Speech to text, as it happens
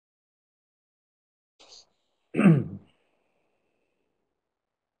The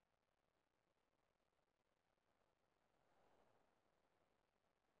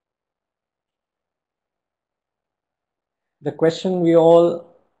question we all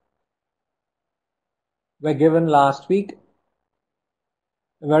were given last week,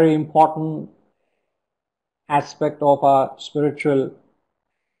 a very important aspect of our spiritual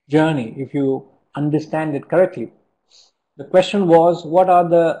journey, if you understand it correctly. The question was, what are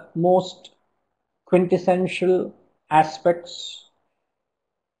the most quintessential aspects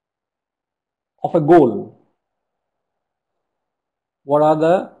of a goal? What are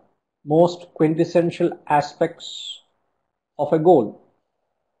the most quintessential aspects of a goal?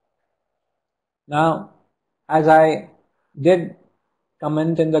 Now, as I did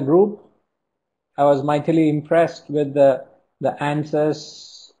comment in the group, I was mightily impressed with the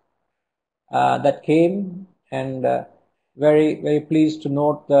answers that came, and very, very pleased to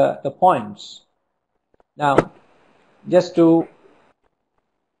note the points. Now, just to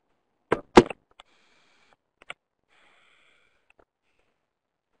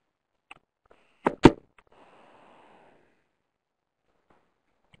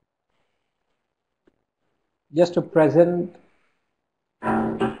present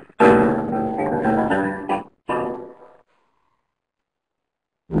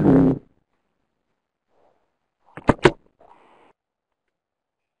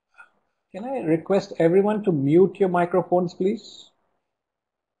can I request everyone to mute your microphones, please?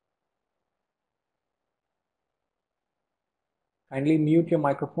 Kindly mute your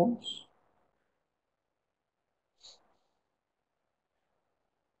microphones.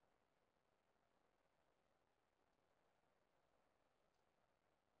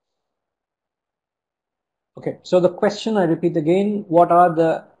 Okay, so the question, I repeat again, what are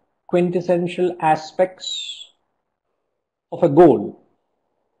the quintessential aspects of a goal?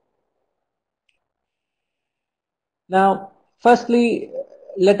 Now, firstly,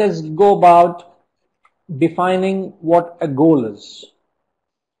 let us go about defining what a goal is.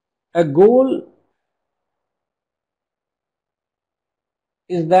 A goal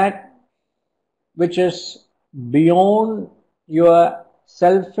is that which is beyond your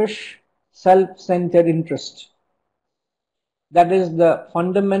selfish, self-centered interest. That is the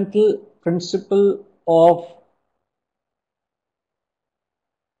fundamental principle of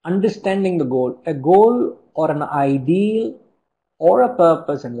understanding the goal. A goal or an ideal or a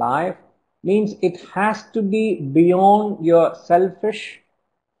purpose in life means it has to be beyond your selfish,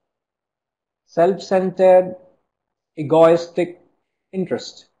 self-centered, egoistic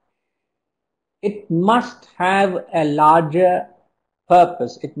interest. It must have a larger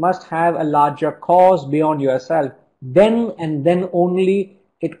purpose. It must have a larger cause beyond yourself. Then and then only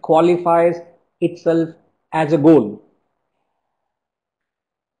it qualifies itself as a goal.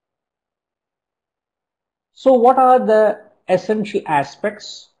 So what are the essential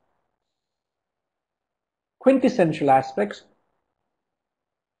aspects, quintessential aspects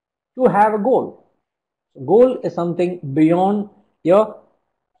to have a goal? So goal is something beyond your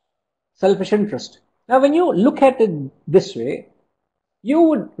selfish interest. Now, when you look at it this way, you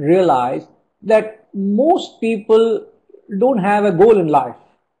would realize that most people don't have a goal in life.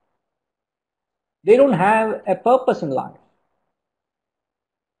 They don't have a purpose in life.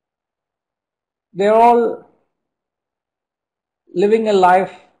 They're all living a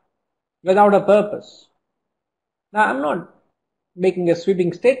life without a purpose. Now, I'm not making a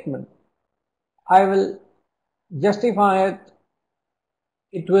sweeping statement. I will justify it.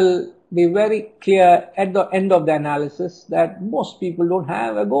 It will be very clear at the end of the analysis that most people don't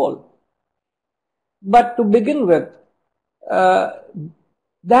have a goal. But to begin with,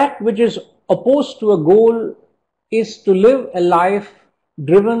 that which is opposed to a goal is to live a life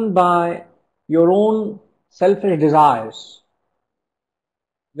driven by your own selfish desires.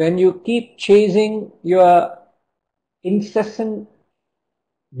 When you keep chasing your incessant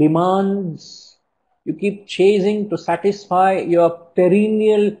demands, you keep chasing to satisfy your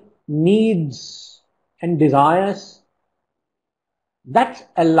perennial needs and desires, that's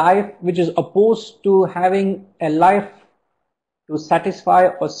a life which is opposed to having a life to satisfy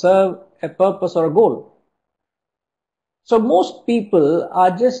or serve a purpose or a goal. So most people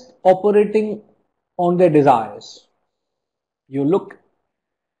are just operating on their desires. You look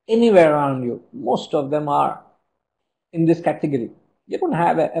anywhere around you, most of them are in this category. They don't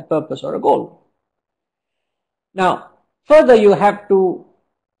have a purpose or a goal. Now, further you have to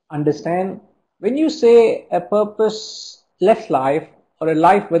understand, when you say a purposeless life or a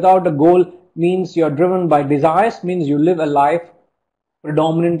life without a goal means you're driven by desires, means you live a life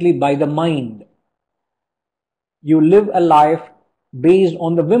predominantly by the mind. You live a life based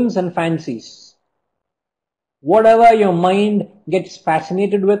on the whims and fancies. whatever your mind gets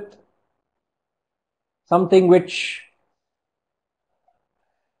fascinated with, something which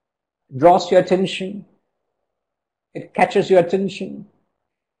draws your attention, it catches your attention,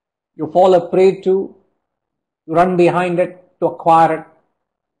 you fall a prey to, you run behind it to acquire it,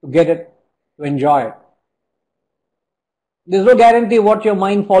 to get it, to enjoy it. There's no guarantee what your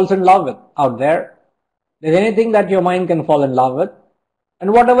mind falls in love with out there. There's anything that your mind can fall in love with.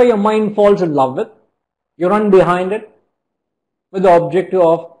 And whatever your mind falls in love with, you run behind it with the objective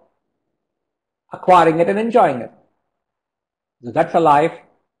of acquiring it and enjoying it. So that's a life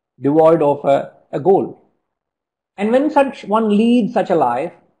devoid of a goal. And when such one leads such a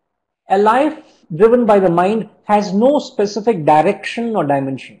life driven by the mind has no specific direction or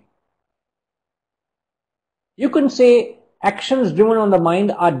dimension. You can say actions driven on the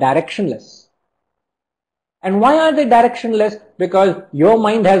mind are directionless. And why are they directionless? Because your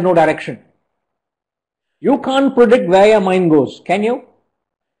mind has no direction. You can't predict where your mind goes, can you?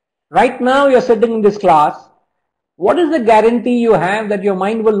 Right now you're sitting in this class. What is the guarantee you have that your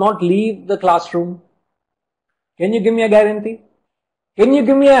mind will not leave the classroom? Can you give me a guarantee? Can you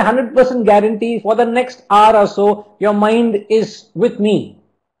give me 100% guarantee for the next hour or so your mind is with me?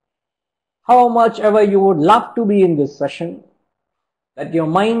 How much ever you would love to be in this session, that your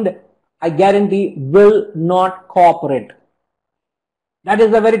mind, I guarantee, will not cooperate. That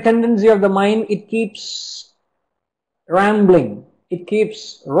is the very tendency of the mind. It keeps rambling. It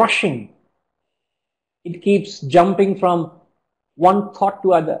keeps rushing. It keeps jumping from one thought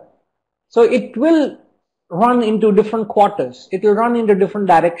to other. So it will run into different quarters. It will run into different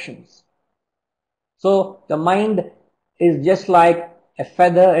directions. So the mind is just like a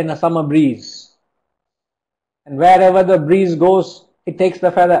feather in a summer breeze. And wherever the breeze goes, it takes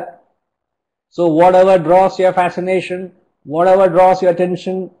the feather. So whatever draws your fascination, whatever draws your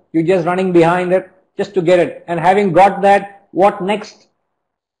attention, you're just running behind it just to get it. And having got that, what next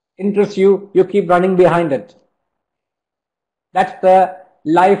interests you, you keep running behind it. That's the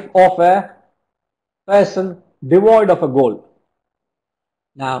life of a person devoid of a goal.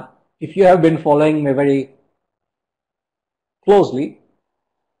 Now, if you have been following me very closely,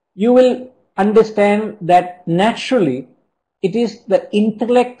 you will understand that naturally it is the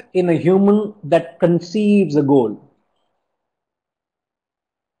intellect in a human that conceives a goal.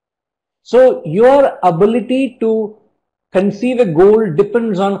 So your ability to conceive a goal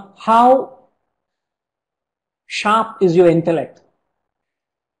depends on how sharp is your intellect,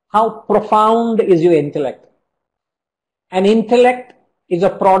 how profound is your intellect. An intellect is a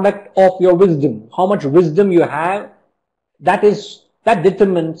product of your wisdom. How much wisdom you have, that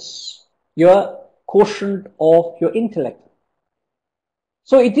determines your quotient of your intellect.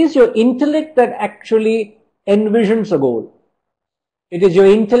 So it is your intellect that actually envisions a goal. It is your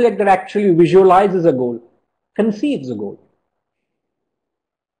intellect that actually visualizes a goal, conceives a goal.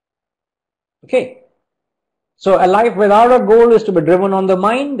 Okay. So a life without a goal is to be driven on the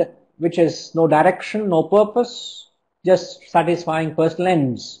mind, which has no direction, no purpose, just satisfying personal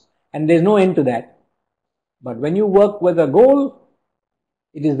ends. And there's no end to that. But when you work with a goal,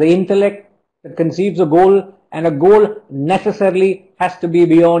 it is the intellect that conceives a goal, and a goal necessarily has to be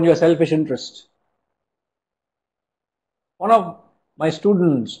beyond your selfish interest. One of my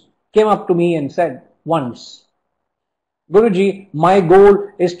students came up to me and said once, Guruji, my goal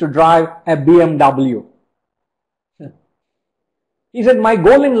is to drive a BMW. He said, my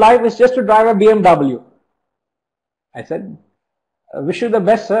goal in life is just to drive a BMW. I said, I wish you the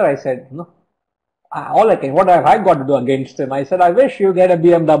best, sir. I said, no. What have I got to do against him? I said, I wish you get a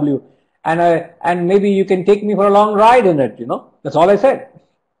BMW and maybe you can take me for a long ride in it, That's all I said.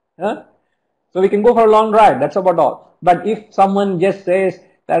 Huh? So we can go for a long ride. That's about all. But if someone just says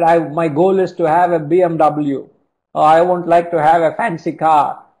that my goal is to have a BMW, or I would like to have a fancy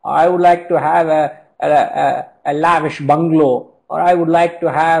car, or I would like to have a lavish bungalow, or I would like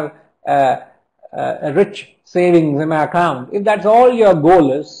to have a rich savings in my account. If that's all your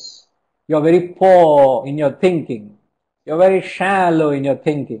goal is, you're very poor in your thinking. You're very shallow in your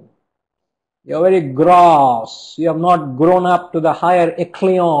thinking. You're very gross. You have not grown up to the higher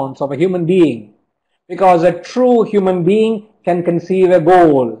echelons of a human being. Because a true human being can conceive a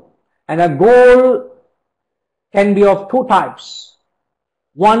goal. And a goal can be of two types.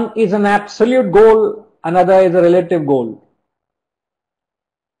 One is an absolute goal, another is a relative goal.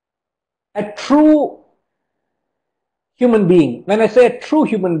 A true human being, when I say a true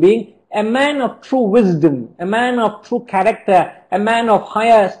human being, a man of true wisdom, a man of true character, a man of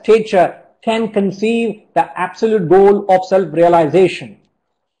higher stature can conceive the absolute goal of self-realization.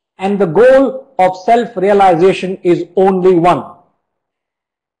 And the goal of self-realization is only one.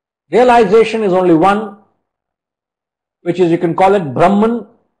 Realization is only one. which is, you can call it Brahman,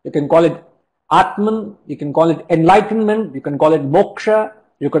 you can call it Atman, you can call it enlightenment, you can call it moksha,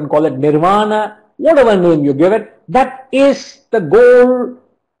 you can call it nirvana, whatever name you give it, that is the goal,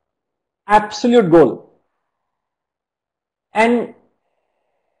 absolute goal. And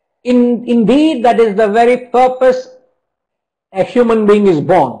indeed, that is the very purpose a human being is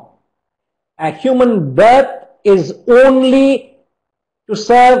born. A human birth is only to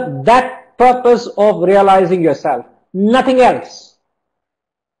serve that purpose of realizing yourself. Nothing else.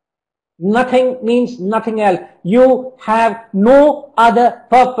 Nothing means nothing else. You have no other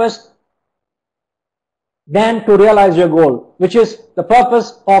purpose than to realize your goal, which is the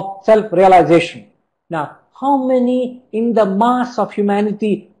purpose of self-realization. Now, how many in the mass of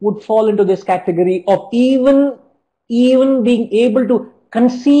humanity would fall into this category of even being able to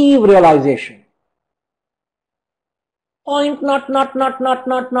conceive realization? Point not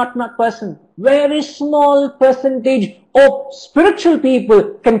person. Very small percentage of spiritual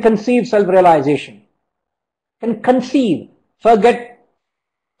people can conceive self-realization. Can conceive, forget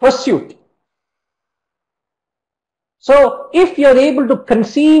pursuit. So, if you are able to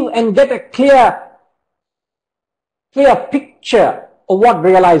conceive and get a clear picture of what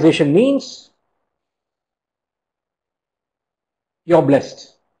realization means, you're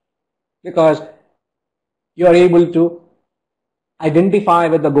blessed. Because you are able to identify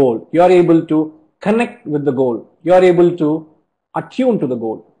with the goal. You are able to connect with the goal. You are able to attune to the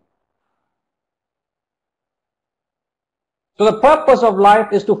goal. So the purpose of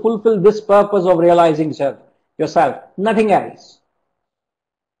life is to fulfill this purpose of realizing yourself, nothing else.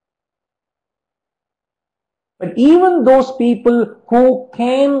 But even those people who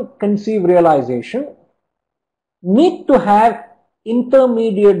can conceive realization need to have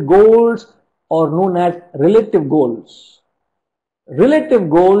intermediate goals, or known as relative goals. Relative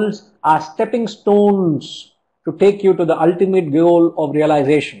goals are stepping stones to take you to the ultimate goal of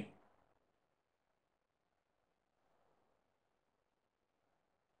realization.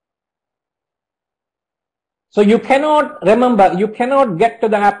 So you cannot get to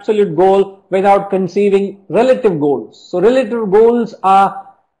the absolute goal without conceiving relative goals. So relative goals are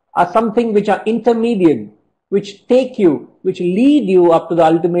something which are intermediate, which lead you up to the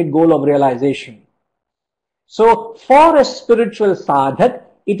ultimate goal of realization. So for a spiritual sadhak,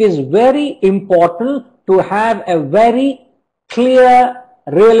 it is very important to have a very clear,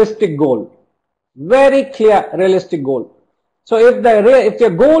 realistic goal. Very clear, realistic goal. So if your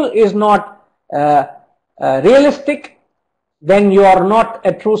goal is not realistic, then you are not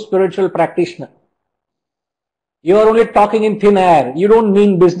a true spiritual practitioner. You are only talking in thin air. You don't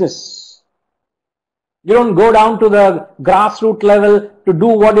mean business. You don't go down to the grassroots level to do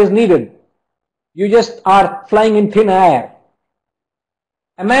what is needed. You just are flying in thin air.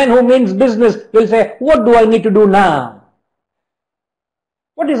 A man who means business will say, what do I need to do now?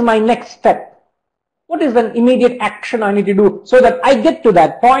 What is my next step? What is the immediate action I need to do so that I get to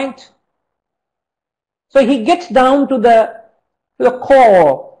that point? So he gets down to the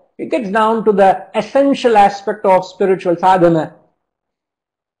core. He gets down to the essential aspect of spiritual sadhana.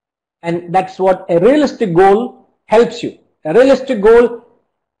 And that's what a realistic goal helps you. A realistic goal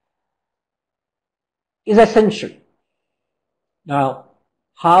is essential. Now,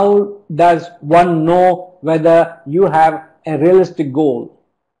 how does one know whether you have a realistic goal?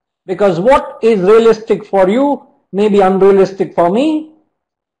 Because what is realistic for you may be unrealistic for me.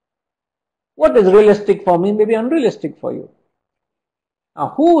 What is realistic for me may be unrealistic for you.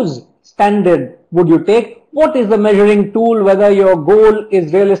 Now, whose standard would you take? What is the measuring tool whether your goal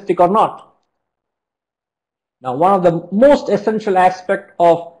is realistic or not? Now, one of the most essential aspects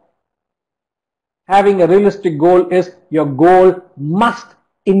of having a realistic goal is your goal must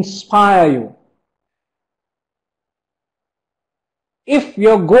inspire you. If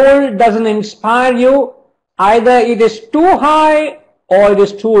your goal doesn't inspire you, either it is too high or it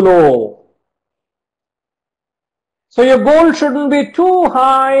is too low. So your goal shouldn't be too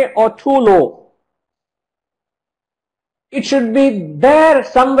high or too low. It should be there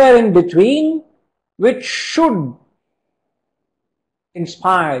somewhere in between, which should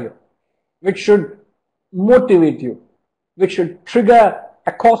inspire you, which should motivate you, which should trigger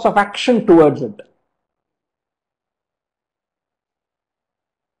a course of action towards it.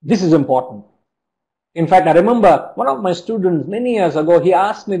 This is important. In fact, I remember one of my students many years ago, he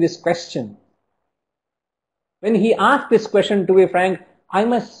asked me this question. When he asked this question, to be frank, I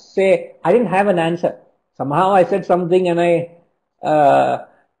must say I didn't have an answer. Somehow I said something and I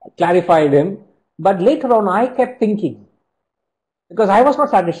clarified him. But later on I kept thinking, because I was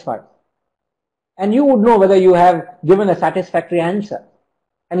not satisfied. And you would know whether you have given a satisfactory answer.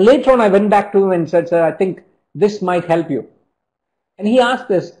 And later on I went back to him and said, sir, I think this might help you. And he asked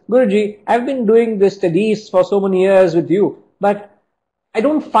this, Guruji, I've been doing this studies for so many years with you, but I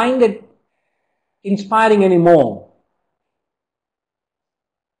don't find it inspiring anymore.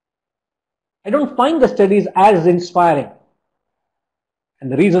 I don't find the studies as inspiring.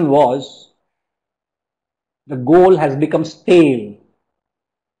 And the reason was, the goal has become stale.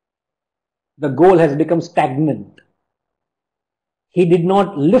 The goal has become stagnant. He did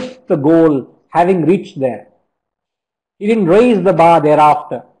not lift the goal having reached there. He didn't raise the bar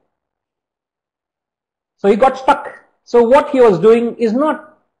thereafter. So he got stuck. So what he was doing is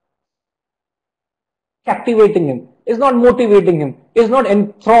not captivating him, is not motivating him, is not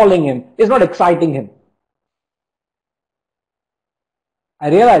enthralling him, is not exciting him. I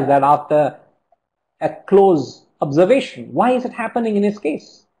realized that after a close observation. Why is it happening in his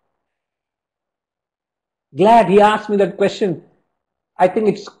case? Glad he asked me that question. I think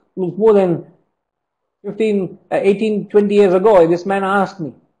it's more than 18, 20 years ago. This man asked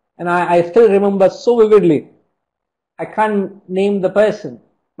me, and I still remember so vividly. I can't name the person,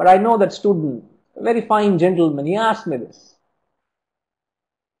 but I know that student, a very fine gentleman. He asked me this.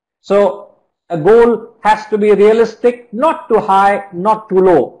 So a goal has to be realistic, not too high, not too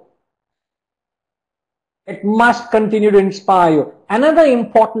low. It must continue to inspire you. Another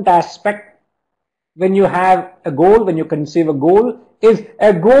important aspect when you have a goal, when you conceive a goal, is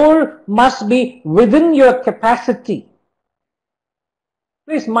a goal must be within your capacity.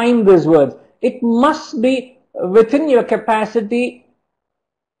 Please mind these words. It must be within your capacity,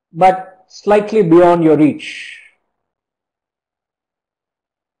 but slightly beyond your reach.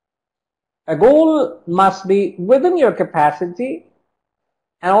 A goal must be within your capacity,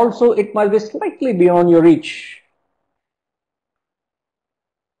 and also it must be slightly beyond your reach.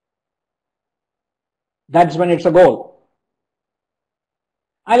 That's when it's a goal.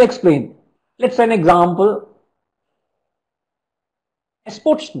 I'll explain. Let's say an example. A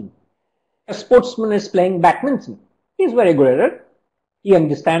sportsman. A sportsman is playing badminton. He's very good at it. He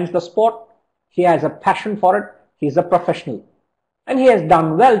understands the sport. He has a passion for it. He's a professional. And he has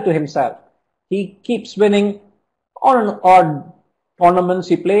done well to himself. He keeps winning on and odd tournaments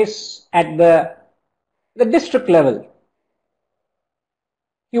he plays at the district level.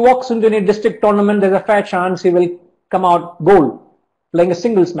 He walks into any district tournament, there's a fair chance he will come out gold, playing a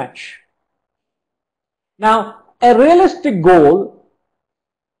singles match. Now, a realistic goal,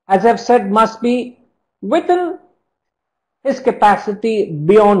 as I've said, must be within his capacity,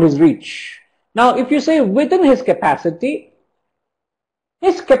 beyond his reach. Now, if you say within his capacity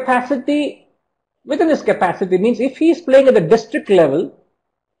within his capacity means if he is playing at the district level,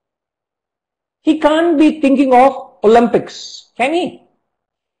 he can't be thinking of Olympics, can he?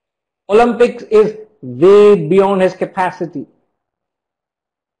 Olympics is way beyond his capacity.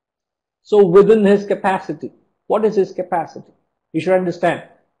 So within his capacity, what is his capacity? You should understand.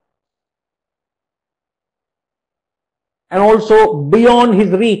 And also beyond his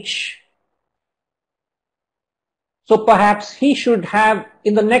reach. So perhaps he should have,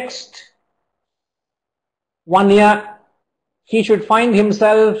 in the next 1 year, he should find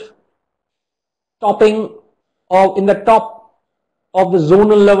himself in the top of the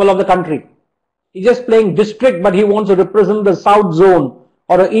zonal level of the country. He's just playing district, but he wants to represent the south zone,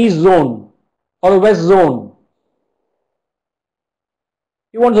 or the east zone, or the west zone.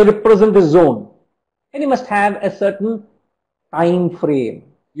 He wants to represent his zone. And he must have a certain time frame.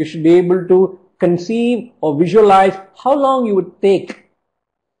 You should be able to conceive or visualize how long you would take.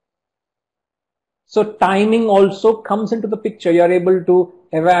 So timing also comes into the picture. You are able to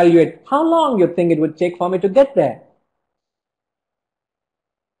evaluate how long you think it would take for me to get there.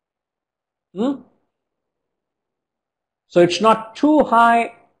 So it's not too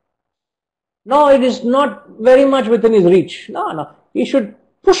high. No, it is not very much within his reach. No. He should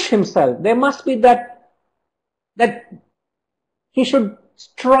push himself. There must be that he should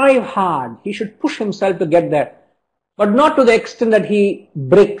strive hard. He should push himself to get there. But not to the extent that he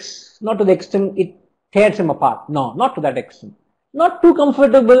breaks. Not to the extent it tears him apart. No, not to that extent. Not too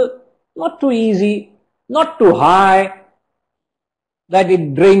comfortable, not too easy, not too high that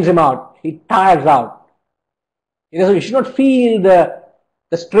it drains him out. He tires out. He should not feel the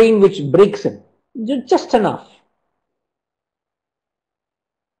strain which breaks him. Just enough.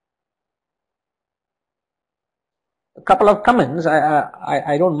 A couple of comments,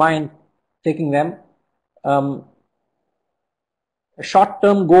 I don't mind taking them. A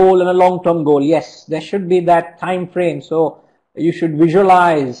short-term goal and a long-term goal. Yes, there should be that time frame. So you should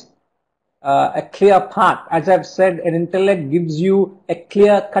visualize a clear path. As I've said, an intellect gives you a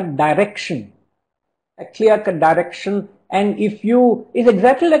clear-cut direction. A clear-cut direction. And it's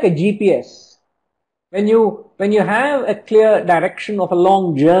exactly like a GPS. When you have a clear direction of a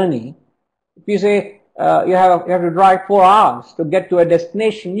long journey, if you say you have to drive 4 hours to get to a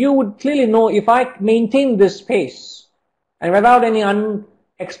destination, you would clearly know, if I maintain this pace and without any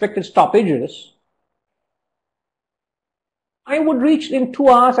unexpected stoppages, I would reach in 2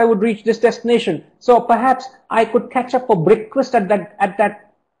 hours. I would reach this destination. So perhaps I could catch up for breakfast at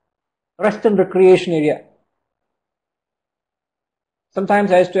that rest and recreation area.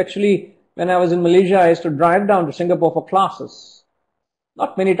 Sometimes I used to actually, when I was in Malaysia, I used to drive down to Singapore for classes.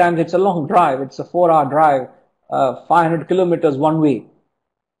 Not many times. It's a long drive. It's a 4-hour drive, 500 kilometers one way,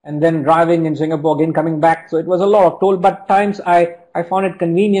 and then driving in Singapore again, coming back. So it was a lot of toll. But times I found it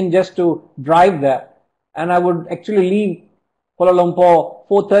convenient just to drive there, and I would actually leave Kuala Lumpur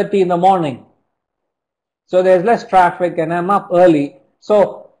 4:30 in the morning. So there's less traffic and I'm up early.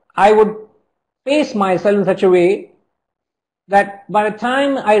 So I would pace myself in such a way that by the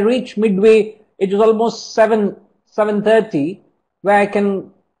time I reach midway, it was almost 7:30, where I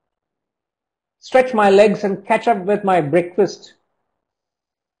can stretch my legs and catch up with my breakfast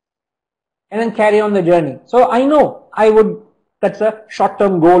and then carry on the journey. So I know that's a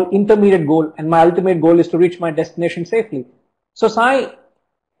short-term goal, intermediate goal, and my ultimate goal is to reach my destination safely. So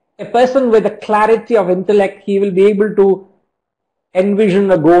a person with a clarity of intellect, he will be able to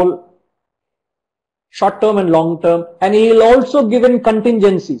envision a goal, short-term and long-term, and he will also give in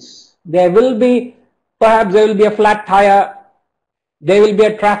contingencies. Perhaps there will be a flat tire, there will be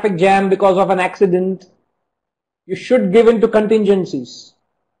a traffic jam because of an accident. You should give in to contingencies.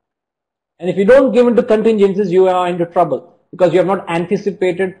 And if you don't give in to contingencies, you are into trouble because you have not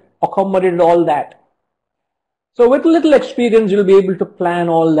anticipated, accommodated all that. So with little experience, you'll be able to plan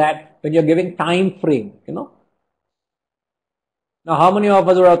all that when you're giving time frame, Now, how many of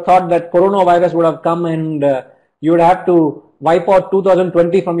us would have thought that coronavirus would have come and you would have to wipe out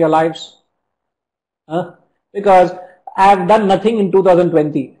 2020 from your lives? Because I have done nothing in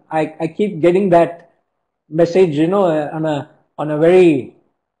 2020. I keep getting that message, on a very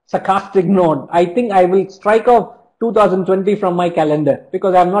sarcastic note. I think I will strike off 2020 from my calendar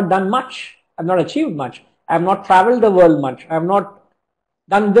because I have not done much. I have not achieved much. I have not traveled the world much. I have not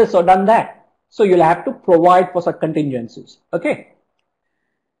done this or done that. So you'll have to provide for such contingencies. Okay.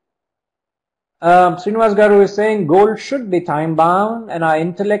 Srinivas Garu is saying goal should be time bound and our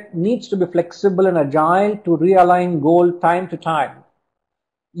intellect needs to be flexible and agile to realign goal time to time.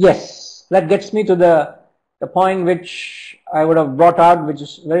 Yes, that gets me to the point which I would have brought out, which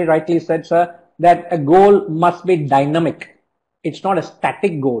is very rightly said, sir, that a goal must be dynamic. It's not a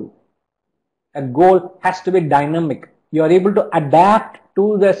static goal. A goal has to be dynamic. You are able to adapt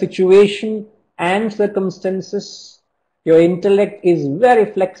to the situation and circumstances. Your intellect is very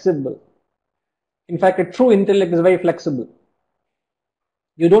flexible. In fact, a true intellect is very flexible.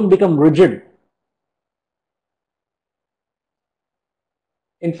 You don't become rigid.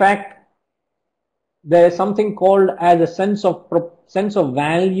 In fact, there is something called as a sense of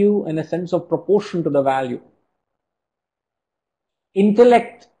value and a sense of proportion to the value.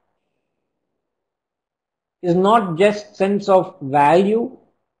 Intellect is not just sense of value.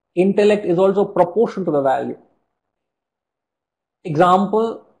 Intellect is also proportion to the value.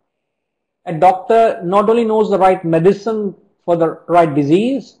 Example, a doctor not only knows the right medicine for the right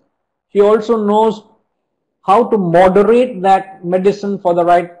disease, he also knows how to moderate that medicine for the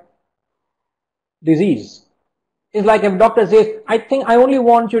right disease. It's like if doctor says, I think I only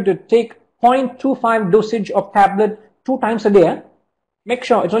want you to take 0.25 dosage of tablet 2 times a day. Make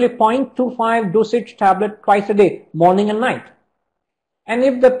sure it's only 0.25 dosage tablet twice a day, morning and night. And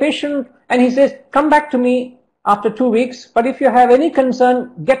if the patient, and he says, come back to me after 2 weeks, but if you have any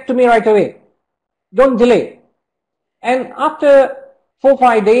concern, get to me right away. Don't delay. And after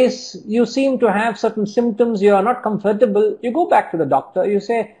 4-5 days, you seem to have certain symptoms, you are not comfortable, you go back to the doctor, you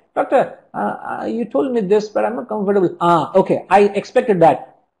say, doctor, you told me this, but I'm not comfortable. Okay, I expected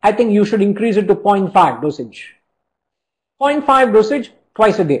that. I think you should increase it to 0.5 dosage. 0.5 dosage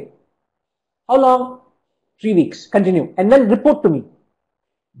twice a day. How long? 3 weeks. Continue. And then report to me.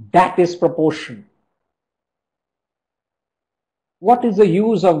 That is proportion. What is the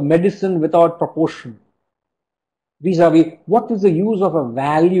use of medicine without proportion? Vis-a-vis, what is the use of a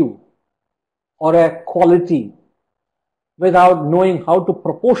value or a quality without knowing how to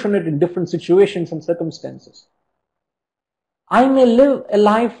proportion it in different situations and circumstances? I may live a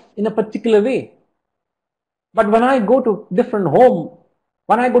life in a particular way, but when I go to different home,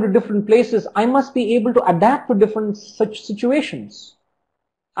 when I go to different places, I must be able to adapt to different such situations.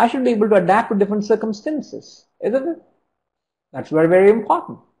 I should be able to adapt to different circumstances, isn't it? That's very, very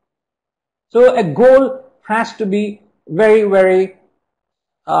important. So a goal has to be very, very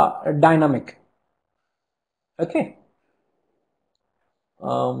dynamic. Okay.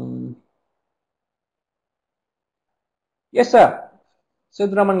 Yes, sir.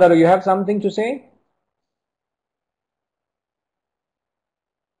 Siddharaman Garu, you have something to say?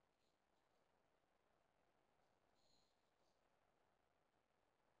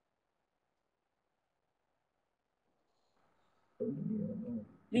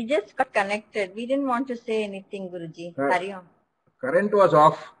 We just got connected. We didn't want to say anything, Guruji. Carry on. Current was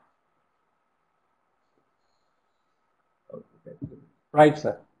off. Right,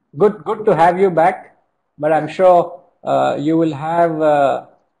 sir. Good to have you back. But I'm sure you will have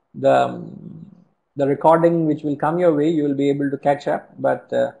the recording which will come your way. You will be able to catch up.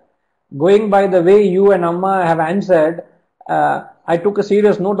 But going by the way you and Amma have answered, I took a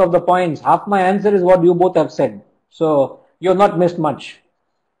serious note of the points. Half my answer is what you both have said. So you've not missed much.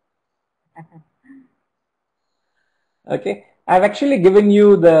 Okay. I've actually given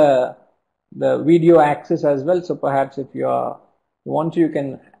you the video access as well. So perhaps if you want to, you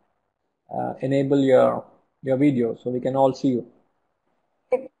can enable your video so we can all see you.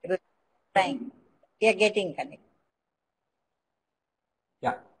 Fine. We are getting connected.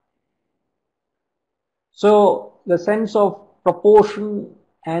 Yeah. So the sense of proportion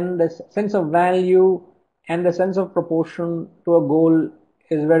and the sense of value and the sense of proportion to a goal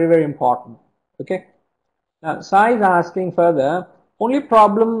is very, very important. Okay. Now, Sai is asking further, only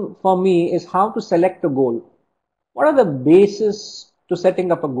problem for me is how to select a goal. What are the basis to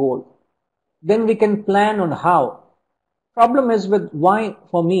setting up a goal? Then we can plan on how. Problem is with why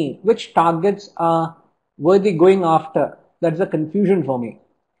for me, which targets are worthy going after. That's the confusion for me.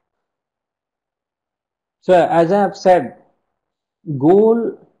 So as I have said,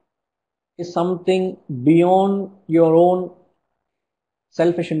 goal is something beyond your own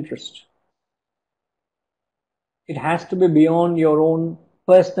selfish interest. It has to be beyond your own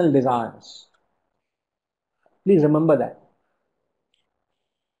personal desires. Please remember that.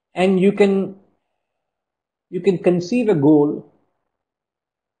 And you can conceive a goal,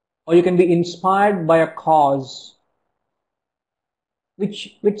 or you can be inspired by a cause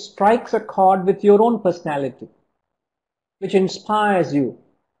which strikes a chord with your own personality, which inspires you.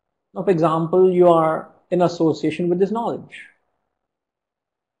 Now, for example, you are in association with this knowledge.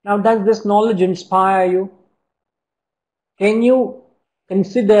 Now, does this knowledge inspire you? Can you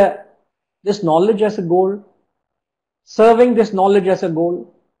consider this knowledge as a goal? Serving this knowledge as a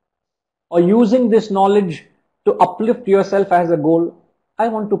goal? Or using this knowledge to uplift yourself as a goal? I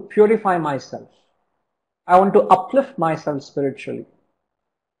want to purify myself. I want to uplift myself spiritually.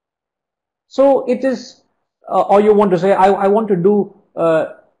 So it is, or you want to say, I want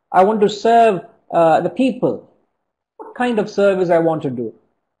to serve the people. What kind of service I want to do?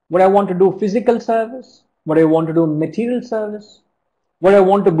 Would I want to do physical service? Would I want to do material service? Would I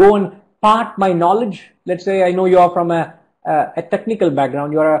want to go and part my knowledge? Let's say I know you are from a technical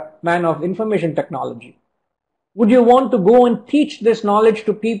background. You are a man of information technology. Would you want to go and teach this knowledge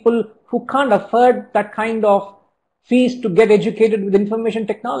to people who can't afford that kind of fees to get educated with information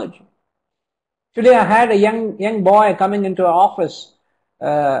technology? Today I had a young boy coming into our office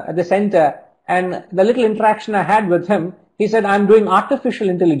at the center, and the little interaction I had with him, he said, I'm doing artificial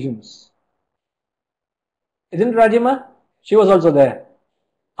intelligence. Isn't it, Rajima? She was also there.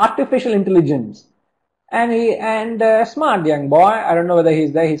 Artificial intelligence. And a smart young boy, I don't know whether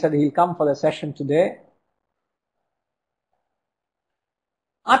he's there, he said he'll come for the session today.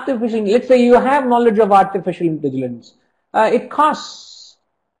 Let's say you have knowledge of artificial intelligence. It costs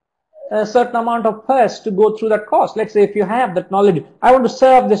a certain amount of purse to go through that course. Let's say if you have that knowledge, I want to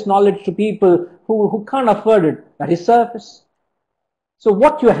serve this knowledge to people who can't afford it. That is service. So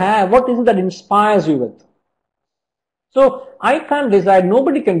what you have, what is it that inspires you with? So I can't decide,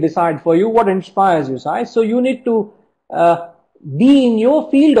 nobody can decide for you what inspires you, Sai. So you need to be in your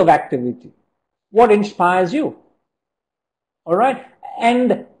field of activity. What inspires you? Alright?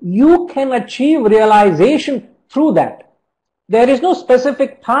 And you can achieve realization through that. There is no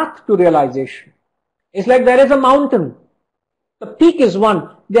specific path to realization. It's like there is a mountain. The peak is one.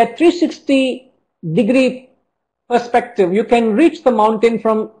 There are 360-degree perspective. You can reach the mountain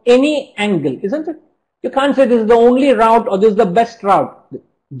from any angle, isn't it? You can't say this is the only route or this is the best route.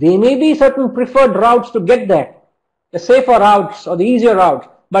 There may be certain preferred routes to get there, the safer routes or the easier routes.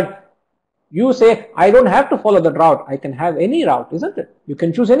 But you say, I don't have to follow that route. I can have any route, isn't it? You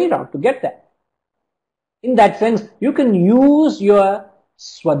can choose any route to get there. In that sense, you can use your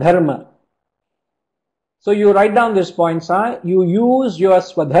swadharma. So you write down this point, Sai. You use your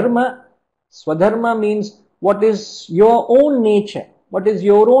swadharma. Swadharma means what is your own nature, what is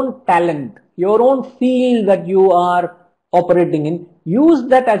your own talent, your own field that you are operating in. Use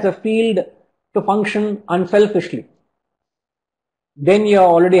that as a field to function unselfishly, then you're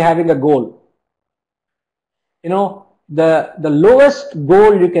already having a goal. You know, the lowest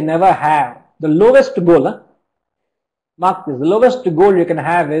goal you can ever have, the lowest goal, mark this, the lowest goal you can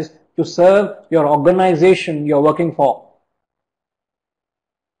have is to serve your organization you're working for.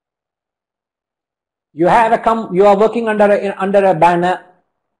 You are working under a banner.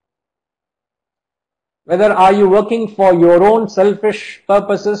 Whether are you working for your own selfish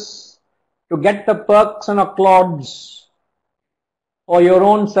purposes to get the perks and applause, or your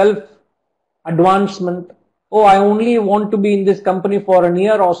own self advancement. Oh, I only want to be in this company for a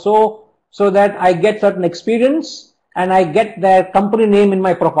year or so that I get certain experience and I get their company name in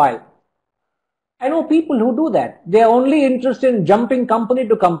my profile. I know people who do that. They are only interested in jumping company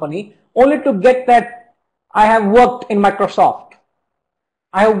to company only to get that I have worked in Microsoft.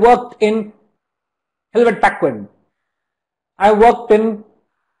 I have worked in Hewlett Packard. I worked in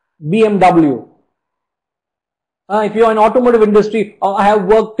BMW. If you are in automotive industry, I have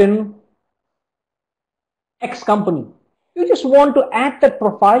worked in X company. You just want to add that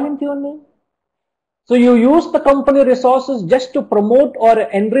profile into your name. So you use the company resources just to promote or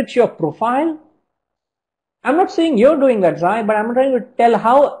enrich your profile. I'm not saying you're doing that, right? But I'm trying to tell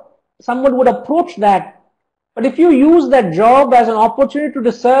how someone would approach that. But if you use that job as an opportunity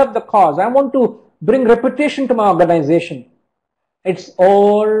to serve the cause, I want to bring reputation to my organization. It's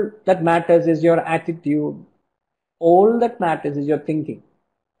all that matters is your attitude. All that matters is your thinking.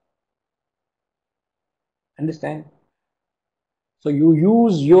 Understand? So you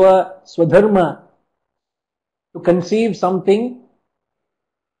use your swadharma to conceive something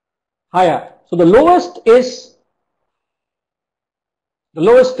higher. So the lowest is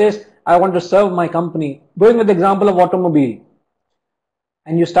I want to serve my company. Going with the example of automobile,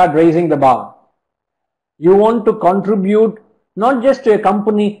 and you start raising the bar. You want to contribute not just to a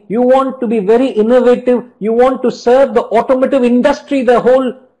company, you want to be very innovative, you want to serve the automotive industry, the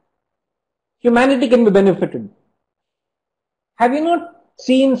whole humanity can be benefited. Have you not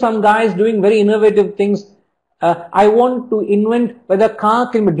seen some guys doing very innovative things? I want to invent whether a car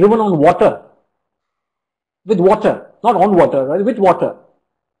can be driven on water. With water, not on water, right? With water.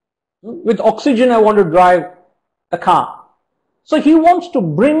 With oxygen I want to drive a car. So he wants to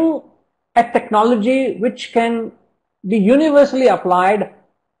bring a technology which can be universally applied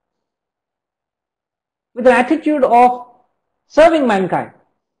with an attitude of serving mankind.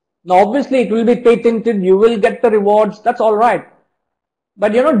 Now obviously it will be patented, you will get the rewards, that's alright.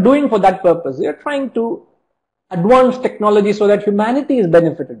 But you're not doing for that purpose. You're trying to advance technology so that humanity is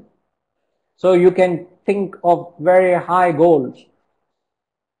benefited. So you can think of very high goals.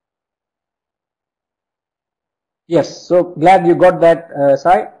 Yes, so glad you got that,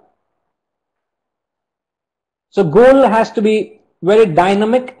 Sai. So goal has to be very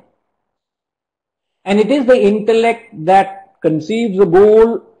dynamic, and it is the intellect that conceives the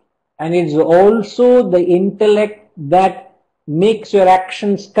goal, and it's also the intellect that makes your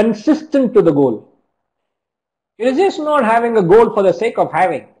actions consistent to the goal. It is just not having a goal for the sake of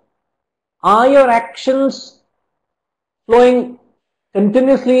having. Are your actions flowing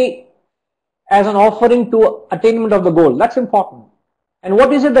continuously as an offering to attainment of the goal? That's important. And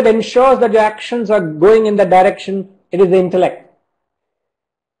what is it that ensures that your actions are going in that direction? It is the intellect.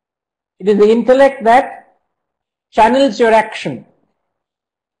 It is the intellect that channels your action.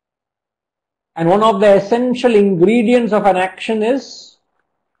 And one of the essential ingredients of an action is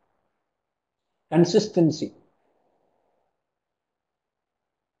consistency.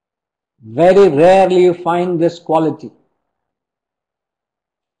 Very rarely you find this quality.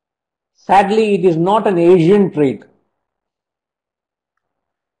 Sadly, it is not an Asian trait.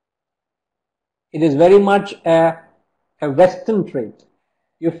 It is very much a Western trait.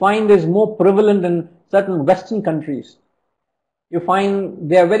 You find this more prevalent in certain Western countries. You find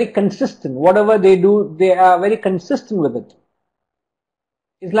they are very consistent. Whatever they do, they are very consistent with it.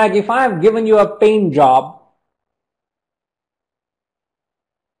 It's like if I have given you a paint job,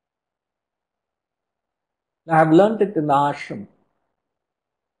 I have learnt it in the ashram.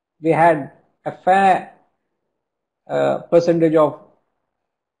 We had a fair percentage of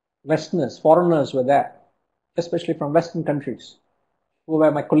Westerners, foreigners were there, especially from Western countries, who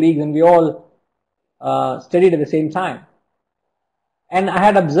were my colleagues, and we all studied at the same time. And I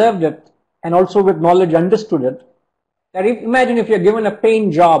had observed it, and also with knowledge understood it, that imagine if you're given a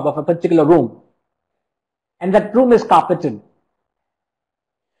paint job of a particular room, and that room is carpeted.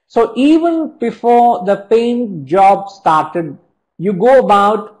 So even before the paint job started, you go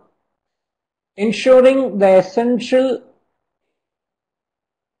about ensuring the essential,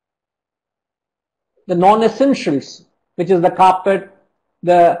 the non-essentials, which is the carpet,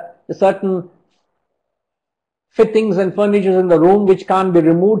 the certain fittings and furnitures in the room which can't be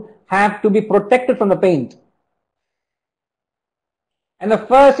removed have to be protected from the paint. And the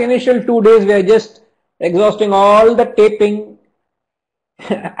first initial 2 days we are just exhausting all the taping.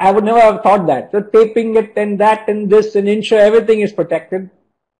 I would never have thought that. So taping it and that and this and ensure everything is protected.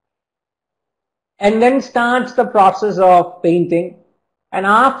 And then starts the process of painting. And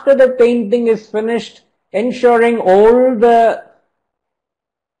after the painting is finished, ensuring all the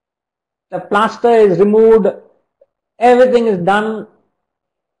plaster is removed, everything is done,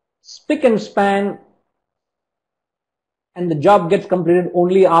 spick and span, and the job gets completed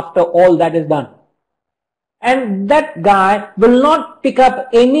only after all that is done. And that guy will not pick up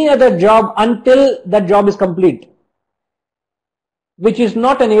any other job until that job is complete, which is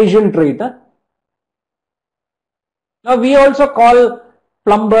not an Asian trait. Huh? Now we also call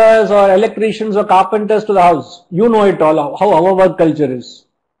plumbers or electricians or carpenters to the house. You know it all, how our work culture is.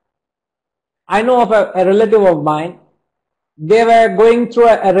 I know of a relative of mine. They were going through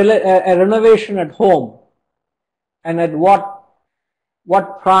a renovation at home, and at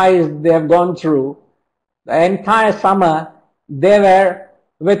what price they have gone through. The entire summer they were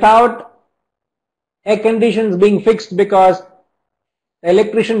without air conditions being fixed because the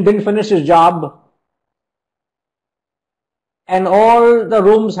electrician didn't finish his job, and all the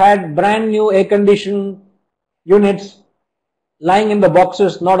rooms had brand new air conditioned units lying in the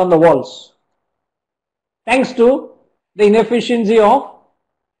boxes, not on the walls, thanks to the inefficiency of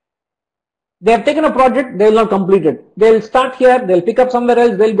they have taken a project, they will not complete it. They'll start here, they'll pick up somewhere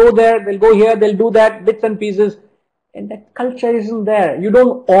else, they'll go there, they'll go here, they'll do that, bits and pieces. And that culture isn't there. You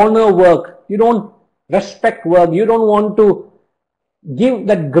don't honor work. You don't respect work. You don't want to give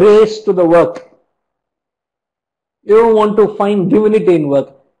that grace to the work. You don't want to find divinity in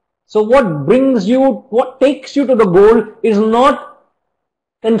work. So what takes you to the goal is not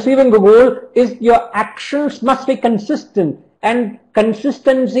conceiving the goal, is your actions must be consistent. And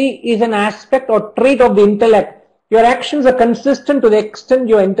consistency is an aspect or trait of the intellect. Your actions are consistent to the extent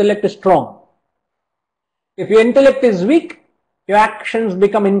your intellect is strong. If your intellect is weak, your actions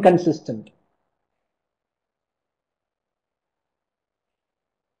become inconsistent.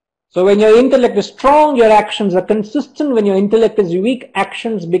 So when your intellect is strong, your actions are consistent. When your intellect is weak,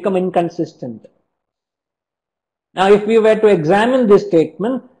 actions become inconsistent. Now if we were to examine this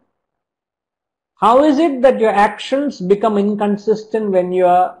statement, how is it that your actions become inconsistent when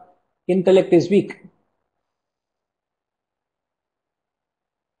your intellect is weak?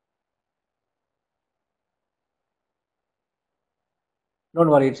 Don't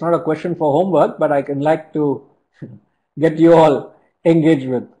worry, it's not a question for homework, but I can like to get you all engaged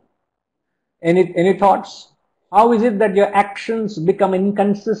with. Any thoughts? How is it that your actions become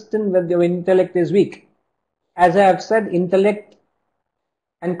inconsistent when your intellect is weak? As I have said, intellect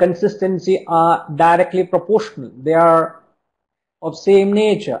and consistency are directly proportional. They are of same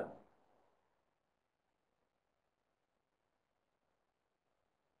nature.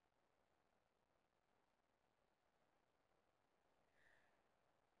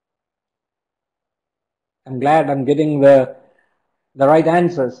 I'm glad I'm getting the right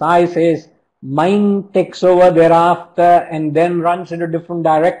answer. Sai says, mind takes over thereafter and then runs into different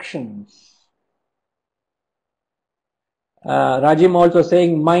directions. Rajim also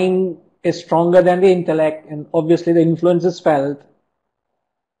saying mind is stronger than the intellect, and obviously the influence is felt.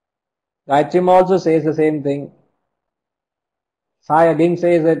 Rajim also says the same thing. Sai again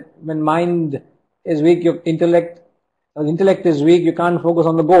says that when mind is weak, your intellect is weak, you can't focus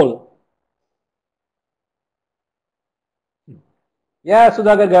on the goal. Yeah,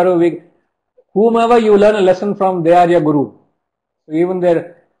 Sudhakar Garu, whomever you learn a lesson from, they are your guru. So even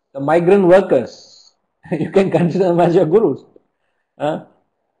the migrant workers, you can consider them as your gurus.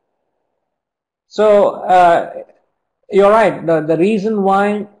 So you're right. The reason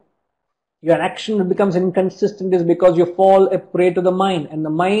why your action becomes inconsistent is because you fall a prey to the mind, and the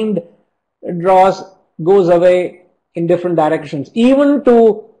mind goes away in different directions. Even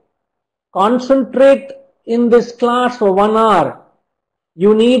to concentrate in this class for 1 hour,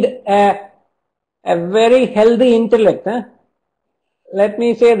 you need a very healthy intellect. Let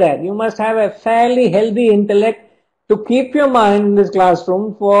me say that. You must have a fairly healthy intellect to keep your mind in this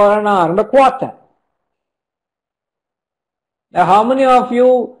classroom for 1 hour and a quarter. Now, how many of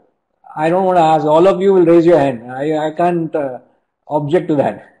you, I don't want to ask, all of you will raise your hand. I can't object to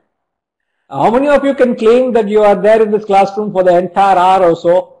that. How many of you can claim that you are there in this classroom for the entire hour or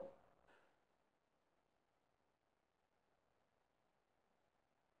so?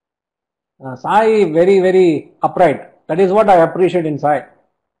 Sai, very, very upright. That is what I appreciate in Sai.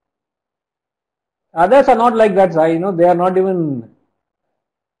 Others are not like that, Sai. They are not even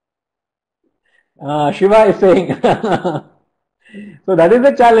Shiva is saying. So that is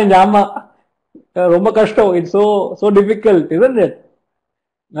the challenge, Amma. Romba kashto. It's so difficult, isn't it?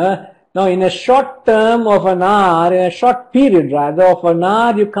 Now, in a short term of an hour, in a short period rather of an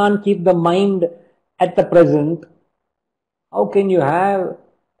hour, you can't keep the mind at the present. How can you have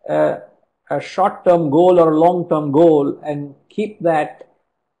a short-term goal or a long-term goal and keep that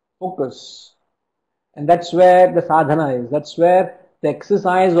focus? And that's where the sadhana is. That's where the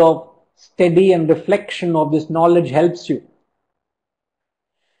exercise of study and reflection of this knowledge helps you.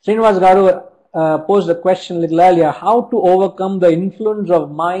 Srinivas Garu posed a question a little earlier, how to overcome the influence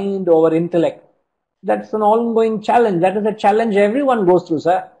of mind over intellect. That's an ongoing challenge. That is a challenge everyone goes through,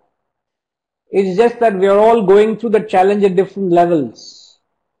 sir. It's just that we are all going through the challenge at different levels.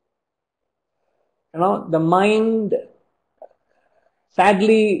 The mind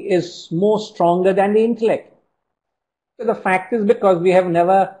sadly is more stronger than the intellect. So the fact is because we have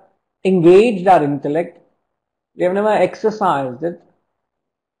never engaged our intellect, we have never exercised it,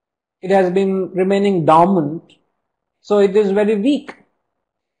 it has been remaining dormant, so it is very weak.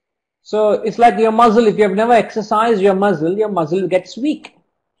 So it's like your muscle, if you have never exercised your muscle gets weak.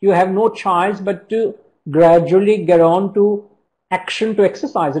 You have no choice but to gradually get on to action to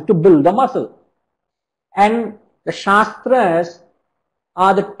exercise it, to build the muscle. And the Shastras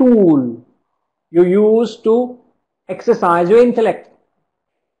are the tool you use to exercise your intellect.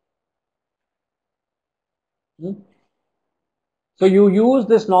 So you use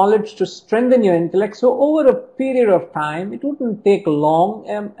this knowledge to strengthen your intellect. So over a period of time, it wouldn't take long.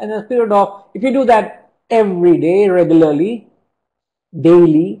 And a period of, if you do that every day, regularly,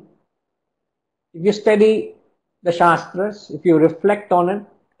 daily, if you study the Shastras, if you reflect on it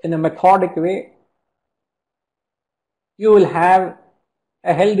in a methodic way, you will have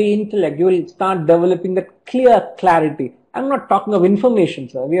a healthy intellect. You will start developing that clear clarity. I'm not talking of information,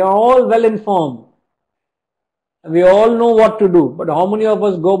 sir. We are all well informed. We all know what to do. But how many of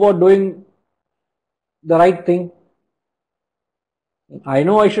us go about doing the right thing? I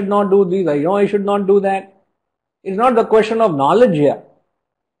know I should not do this. I know I should not do that. It's not the question of knowledge here.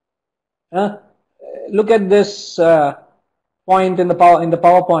 Look at this point in the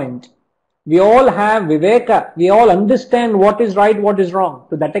PowerPoint. We all have viveka. We all understand what is right, what is wrong.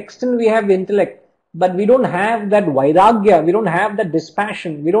 To that extent we have the intellect. But we don't have that vairagya. We don't have that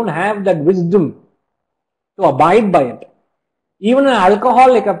dispassion. We don't have that wisdom to abide by it. Even an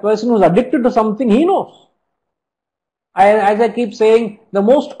alcoholic, a person who's addicted to something, he knows. As I keep saying, the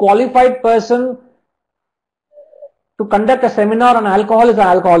most qualified person to conduct a seminar on alcohol is an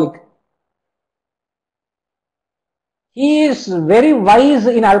alcoholic. He is very wise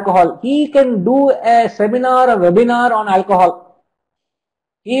in alcohol. He can do a seminar, a webinar on alcohol.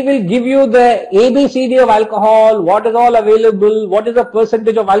 He will give you the ABCD of alcohol, what is all available, what is the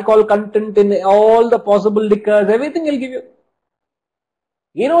percentage of alcohol content in all the possible liquors, everything he'll give you.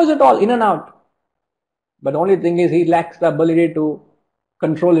 He knows it all, in and out. But the only thing is he lacks the ability to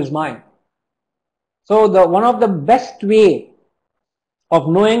control his mind. So one of the best way of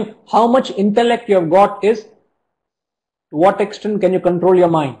knowing how much intellect you have got is to what extent can you control your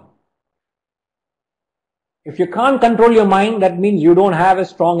mind. If you can't control your mind, that means you don't have a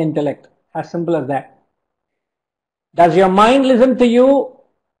strong intellect. As simple as that. Does your mind listen to you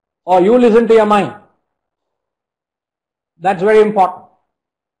or you listen to your mind? That's very important.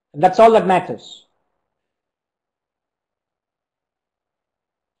 That's all that matters.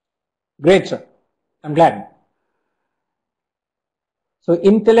 Great, sir. I'm glad. So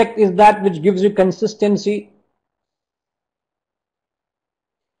intellect is that which gives you consistency.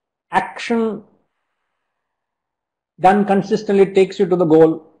 Action done consistently takes you to the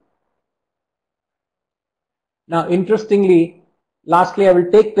goal. Now, interestingly, lastly, I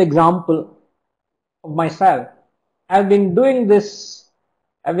will take the example of myself. I've been doing this,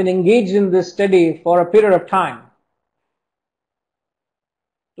 I've been engaged in this study for a period of time.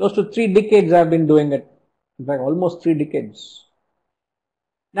 Close to 3 decades I've been doing it. In fact, almost 3 decades.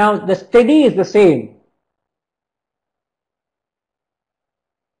 Now, the study is the same.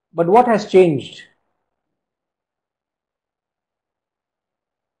 But what has changed?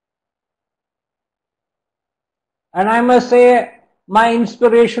 And I must say, my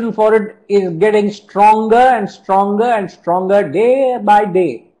inspiration for it is getting stronger and stronger and stronger day by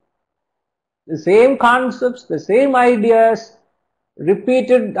day. The same concepts, the same ideas,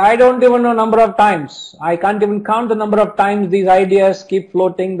 repeated, I don't even know number of times. I can't even count the number of times these ideas keep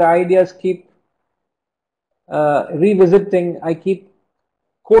floating, the ideas keep revisiting, I keep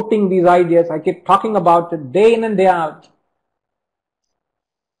quoting these ideas, I keep talking about it day in and day out.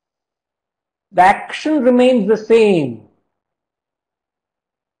 The action remains the same.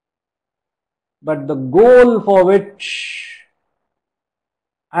 but the goal for which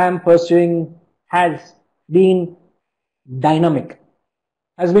I am pursuing has been dynamic,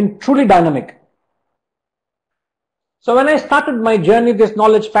 has been truly dynamic. So when I started my journey, this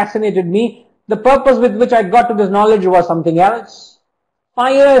knowledge fascinated me. The purpose with which I got to this knowledge was something else.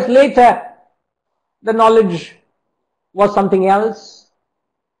 5 years later, the knowledge was something else.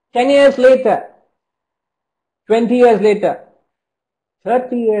 10 years later, 20 years later,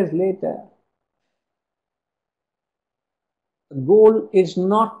 30 years later, the goal is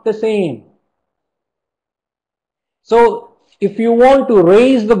not the same. So, if you want to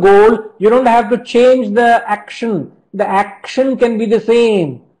raise the goal, you don't have to change the action. The action can be the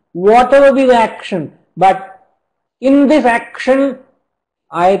same, whatever be the action. But in this action,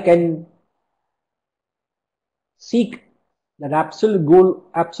 I can seek that absolute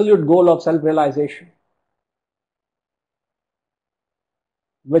goal of self-realization,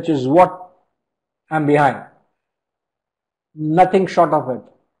 which is what I'm behind. Nothing short of it.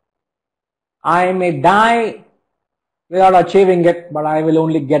 I may die without achieving it, but I will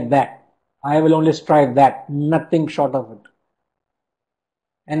only get that. I will only strive that. Nothing short of it.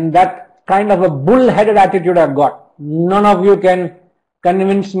 And that kind of a bull-headed attitude I've got. None of you can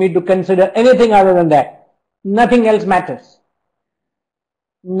convince me to consider anything other than that. Nothing else matters.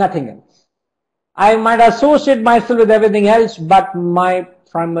 Nothing else. I might associate myself with everything else, but my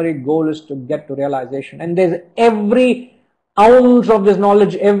primary goal is to get to realization. And there's every ounce of this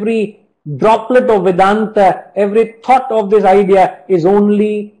knowledge, every droplet of Vedanta, every thought of this idea is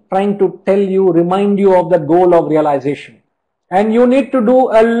only trying to tell you, remind you of the goal of realization. And you need to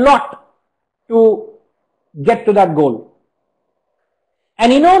do a lot to get to that goal.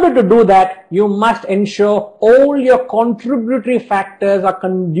 And in order to do that, you must ensure all your contributory factors are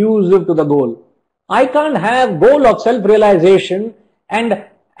conducive to the goal. I can't have goal of self-realization and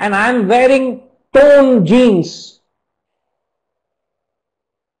I'm wearing torn jeans.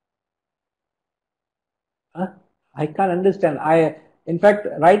 I can't understand. In fact,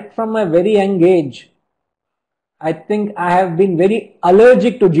 right from a very young age, I think I have been very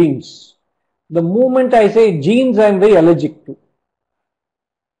allergic to jeans. The moment I say jeans, I am very allergic to.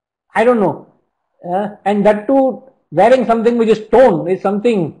 I don't know. And that too, wearing something which is torn is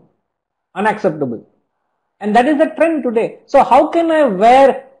something unacceptable. And that is the trend today. So how can I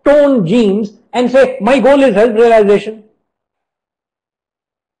wear torn jeans and say my goal is self-realization?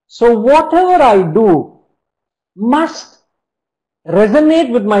 So whatever I do must resonate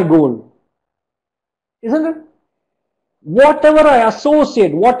with my goal. Isn't it? Whatever I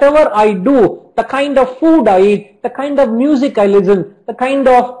associate, whatever I do, the kind of food I eat, the kind of music I listen, the kind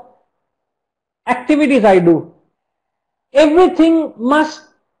of activities I do, everything must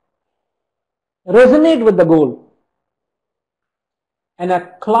resonate with the goal. And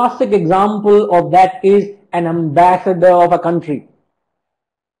a classic example of that is an ambassador of a country.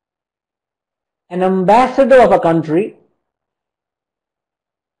 An ambassador of a country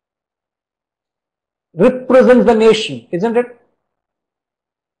represents the nation, isn't it?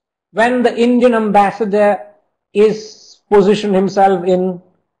 When the Indian ambassador is positioned himself in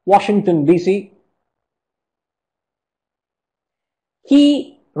Washington, D.C.,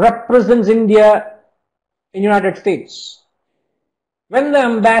 he represents India in United States. When the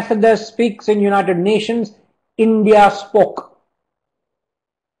ambassador speaks in United Nations, India spoke.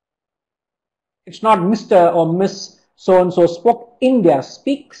 It's not Mr. or Miss so-and-so spoke, India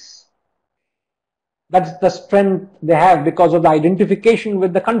speaks. That's the strength they have because of the identification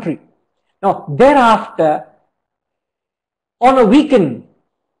with the country. Now, thereafter, on a weekend,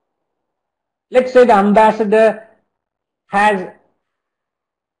 let's say the ambassador has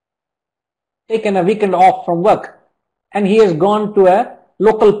taken a weekend off from work and he has gone to a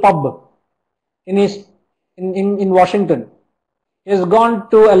local pub in Washington. He has gone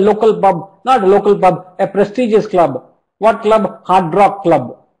to a local pub, not a local pub, a prestigious club. What club? Hard Rock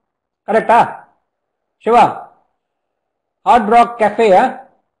Club. Correct, huh? Shiva? Hard Rock Cafe, huh?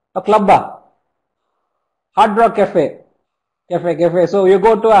 A club, Hard Rock Cafe. Cafe. So you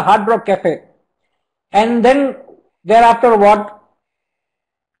go to a Hard Rock Cafe. And then thereafter what?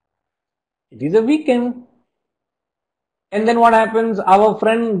 It is a weekend. And then what happens? Our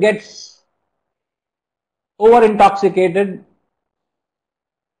friend gets over intoxicated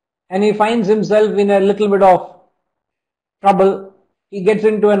and he finds himself in a little bit of trouble. He gets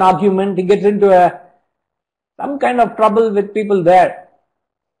into an argument. He gets into some kind of trouble with people there.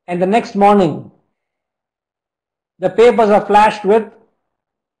 And the next morning, the papers are flashed with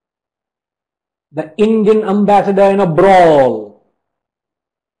the Indian ambassador in a brawl.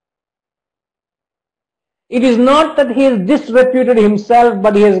 It is not that he has disreputed himself,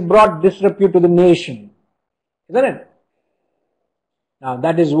 but he has brought disrepute to the nation. Isn't it? Now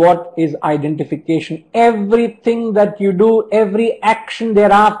that is what is identification. Everything that you do, every action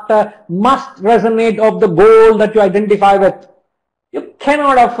thereafter must resonate of the goal that you identify with. You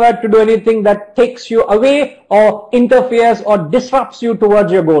cannot afford to do anything that takes you away or interferes or disrupts you towards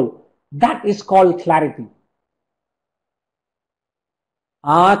your goal. That is called clarity.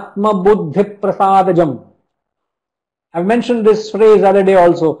 Atma buddhi prasadajam. I've mentioned this phrase other day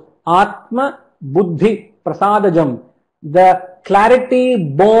also. Atma buddhi prasadajam. The clarity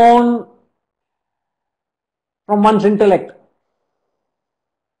born from one's intellect.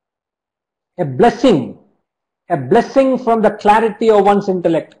 A blessing from the clarity of one's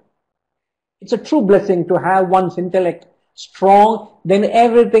intellect. It's a true blessing to have one's intellect strong, then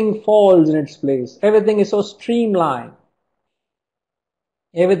everything falls in its place. Everything is so streamlined.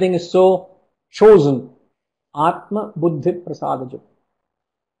 Everything is so chosen. Atma buddhi prasadajam.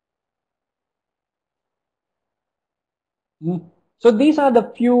 So these are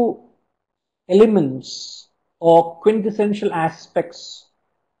the few elements or quintessential aspects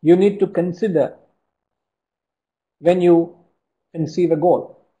you need to consider when you conceive a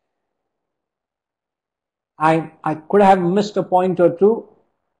goal. I could have missed a point or two,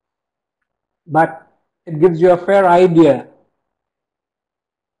 but it gives you a fair idea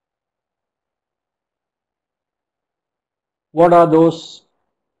what are those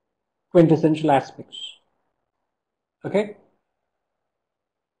quintessential aspects. Okay?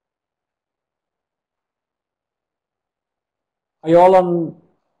 Are you all on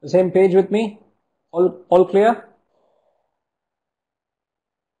the same page with me? All clear?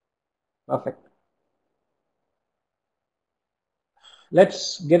 Perfect.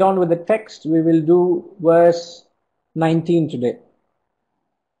 Let's get on with the text. We will do verse 19 today.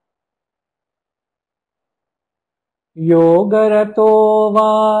 Yogarato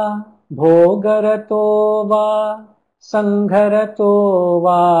va bhogarato va sangharato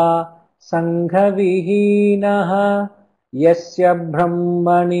va sanghavihinaha yasya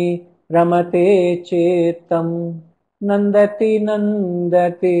brahmani ramate chetam nandati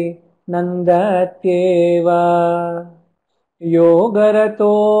nandatyeva.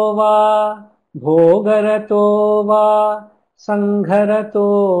 Yogarato va bhogarato va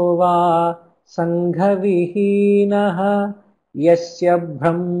sangharato va sanghavihinaha yasya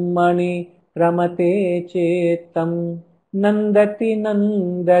brahmani ramate chetam nandati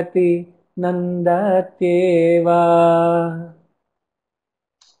nandatyeva.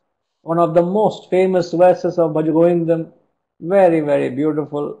 One of the most famous verses of Bhaja Govindam. Very, very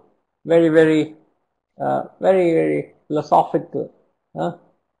beautiful. Very, very philosophical.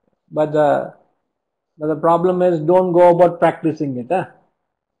 But the problem is, don't go about practicing it.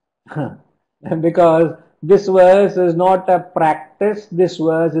 Because this verse is not a practice, this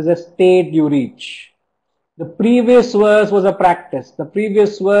verse is a state you reach. The previous verse was a practice. The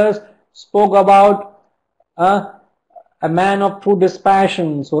previous verse spoke about a man of true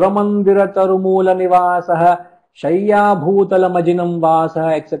dispassion. Suramandira tarumula nivasaha shayya bhutala majinam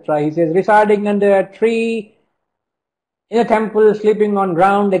vasaha, etc. He says, residing under a tree, in a temple, sleeping on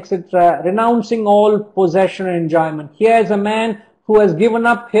ground, etc., renouncing all possession and enjoyment. Here is a man who has given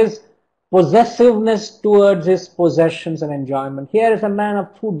up his possessiveness towards his possessions and enjoyment. Here is a man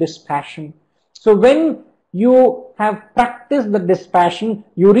of true dispassion. So when you have practiced the dispassion,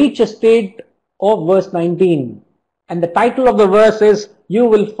 you reach a state of verse 19. And the title of the verse is, you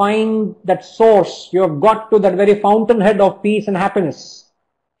will find that source. You have got to that very fountainhead of peace and happiness.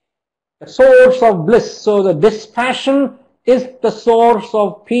 The source of bliss. So the dispassion is the source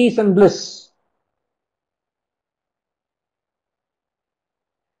of peace and bliss.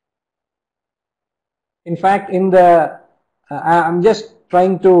 In fact, I'm just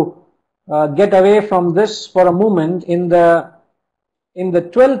trying to get away from this for a moment. In the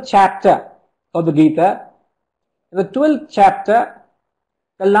 12th chapter of the Gita, the 12th chapter,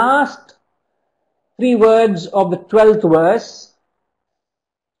 the last 3 words of the 12th verse,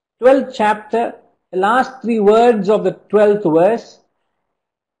 12th chapter, the last 3 words of the 12th verse,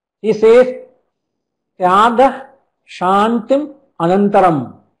 he says, Tyaga Shantim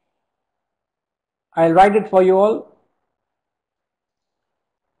Anantaram. I'll write it for you all.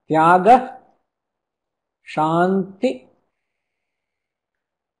 Tyaga Shanti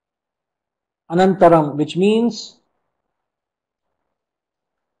Anantaram, which means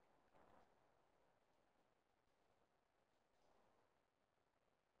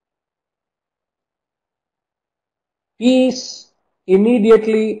peace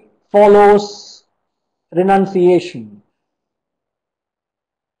immediately follows renunciation.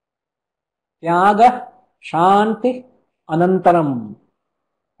 Tyaga Shanti Anantaram.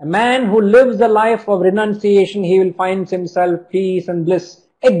 A man who lives the life of renunciation, he will find himself peace and bliss.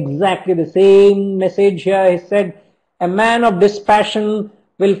 Exactly the same message here. He said, a man of dispassion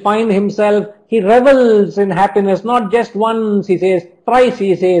will find himself, he revels in happiness, not just once, he says, thrice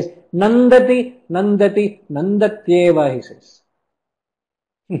he says, Nandati, Nandati, Nandatyeva, he says.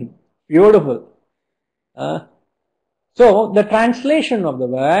 Beautiful. So, the translation of the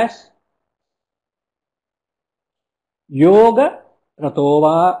verse, Yoga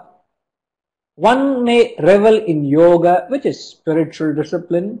Ratova. One may revel in yoga, which is spiritual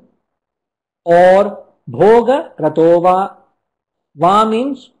discipline, or bhoga ratova. Va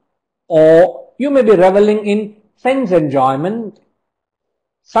means, or you may be reveling in sense enjoyment.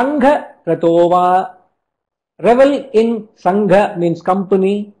 Sangha ratova. Revel in sangha means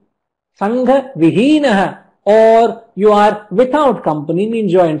company. Sangha vihinaha, or you are without company,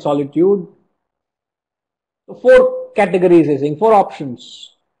 means you are in solitude. So 4 categories, I think, 4 options.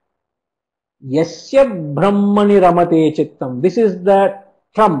 Yasya brahmani ramate chittam. This is the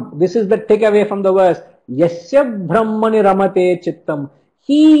trump. This is the takeaway from the verse. Yasya brahmani ramate chittam.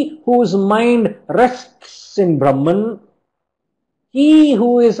 He whose mind rests in Brahman, he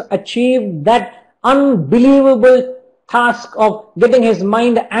who is achieved that unbelievable task of getting his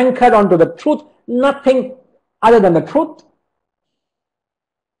mind anchored onto the truth, nothing other than the truth.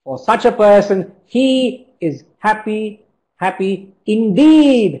 For such a person, he is happy, happy.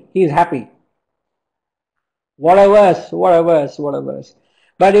 Indeed, he is happy. What a verse, what a verse, what a verse.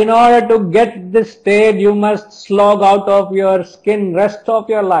 But in order to get this state, you must slog out of your skin rest of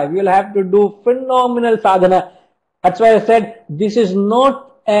your life. You'll have to do phenomenal sadhana. That's why I said, this is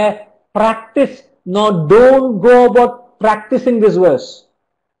not a practice. No, don't go about practicing this verse.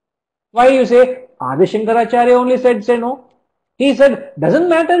 Why you say, Adi Shankaracharya only said, say no. He said, doesn't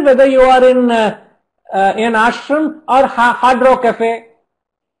matter whether you are in an ashram or hard rock cafe.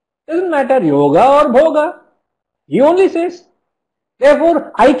 Doesn't matter, yoga or bhoga. He only says,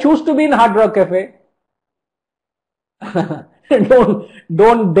 therefore, I choose to be in Hard Rock Cafe.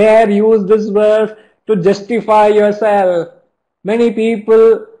 don't dare use this verse to justify yourself. Many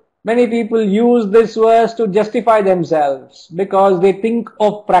people use this verse to justify themselves because they think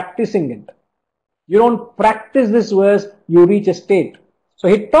of practicing it. You don't practice this verse, you reach a state. So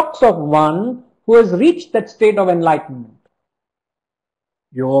he talks of one who has reached that state of enlightenment.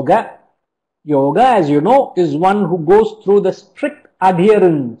 Yoga, as you know, is one who goes through the strict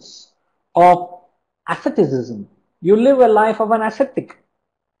adherence of asceticism. You live a life of an ascetic.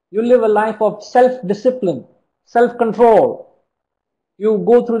 You live a life of self-discipline, self-control. You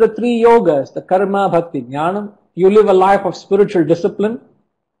go through the 3 yogas, the karma, bhakti, jnanam. You live a life of spiritual discipline.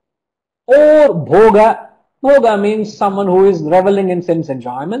 Or bhoga. Bhoga means someone who is reveling in sense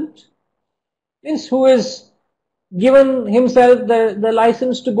enjoyment. Means who is given himself the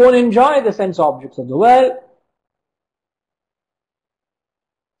license to go and enjoy the sense objects of the world.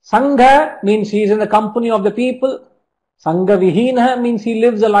 Sangha means he is in the company of the people. Sangha vihina means he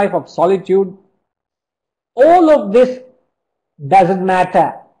lives a life of solitude. All of this doesn't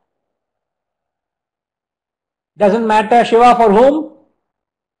matter. Doesn't matter Shiva for whom?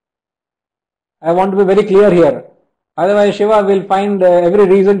 I want to be very clear here. Otherwise Shiva will find every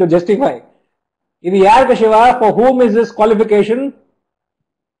reason to justify. In the Yarka Shiva, for whom is this qualification?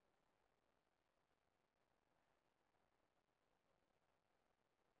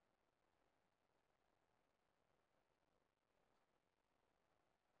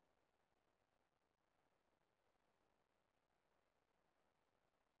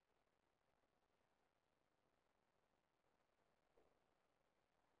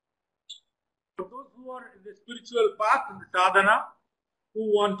 For those who are in the spiritual path, in the sadhana, who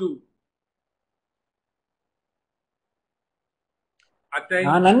want to attain.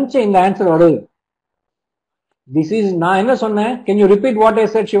 நான் நினைச்சேன் இந்த answer வருது. This is, நான் என்ன சொன்னேன்? Can you repeat what I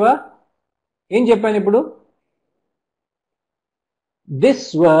said, Shiva? ఏం చెప్పాను ఇప్పుడు? This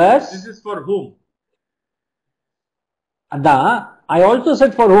verse. This is for whom? Adda, I also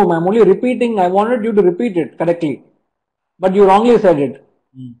said for whom. I'm only repeating. I wanted you to repeat it correctly. But you wrongly said it.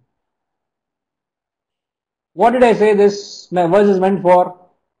 What did I say this verse is meant for?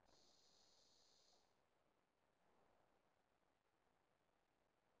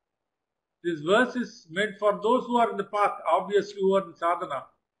 This verse is meant for those who are in the path, obviously who are in sadhana.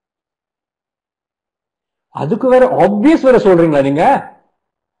 அதுக்கு வேற obvious வேற சொல்றீங்களா நீங்க?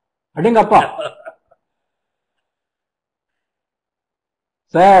 அடேங்கப்பா.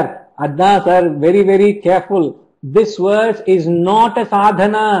 Sir, Adna sir, very, very careful. This verse is not a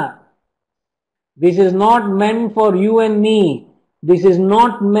sadhana. This is not meant for you and me. This is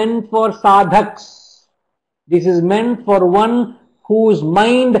not meant for sadhaks. This is meant for one whose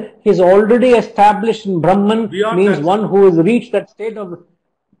mind is already established in Brahman, Beyond means that. one who has reached that state of,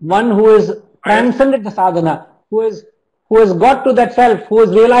 one who has transcended the sadhana, who has got to that self, who has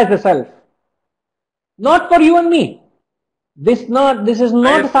realized the self. Not for you and me. This is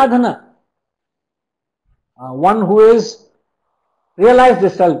not sadhana. One who is realized the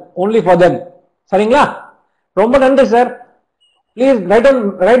self, only for them. Saringla? Romba nandri sir. Please write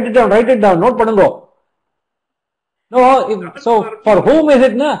it down, note padungo. No, so for whom is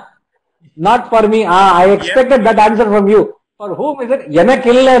it na? Not for me. I expected that answer from you. For whom is it?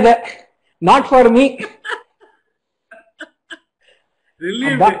 Yanakillade. Not for me.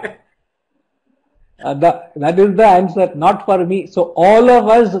 Relieved. That is the answer. Not for me. So all of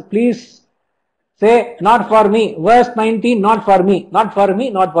us, please say, not for me. Verse 19, not for me. Not for me,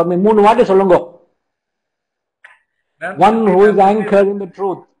 not for me. Moonu vaati sollungo. One who is anchored in the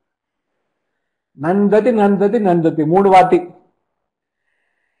truth. Nandati, nandati, nandati. Moonu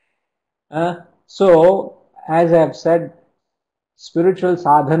vaati. So, as I have said, spiritual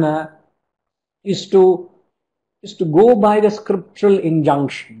sadhana is to go by the scriptural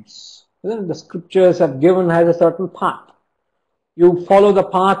injunctions. The scriptures have given has a certain path. You follow the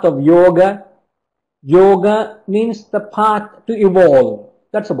path of yoga. Yoga means the path to evolve.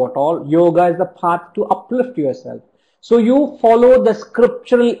 That's about all. Yoga is the path to uplift yourself. So you follow the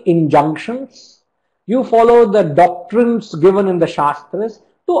scriptural injunctions. You follow the doctrines given in the Shastras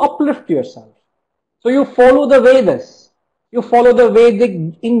to uplift yourself. So you follow the Vedas. You follow the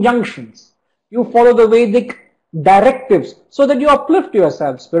Vedic injunctions. You follow the Vedic directives so that you uplift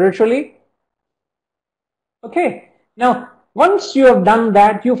yourself spiritually. Okay. Now, once you have done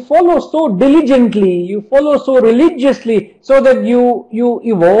that, you follow so diligently, you follow so religiously so that you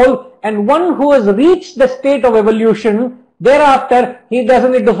evolve, and one who has reached the state of evolution, thereafter, he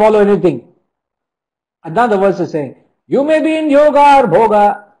doesn't need to follow anything. Another verse is saying, you may be in yoga or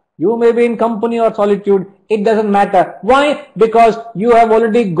bhoga, you may be in company or solitude, it doesn't matter. Why? Because you have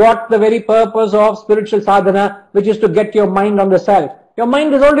already got the very purpose of spiritual sadhana, which is to get your mind on the self. Your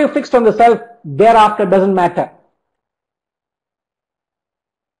mind is already fixed on the self, thereafter doesn't matter.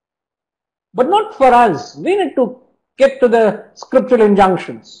 But not for us. We need to get to the scriptural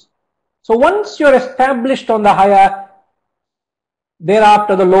injunctions. So once you're established on the higher,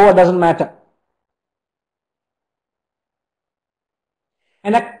 thereafter the lower doesn't matter.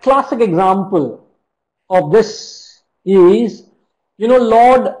 And a classic example of this is,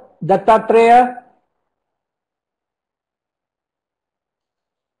 Lord Dattatreya.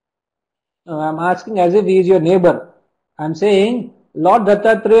 I'm asking as if he is your neighbor. I'm saying Lord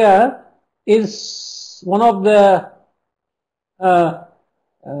Dattatreya is one of the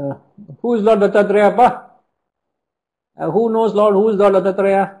who is Lord Dattatreya pa? Who knows who is Lord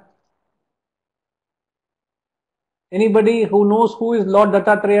Dattatreya? Anybody who knows who is Lord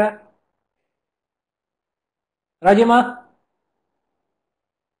Dattatreya? Rajima?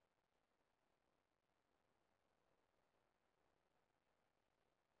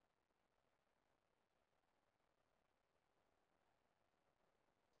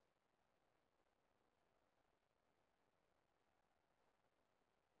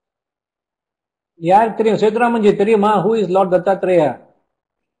 யார் தெரியும்? சேதுராமன்ஜி தெரியுமா? Who is Lord Dattatreya?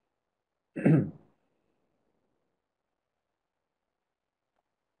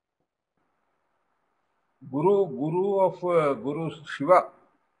 Guru of Guru Shiva.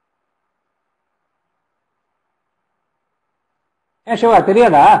 Shiva,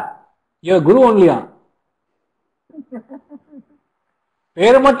 தெரியாதா? Your Guru only.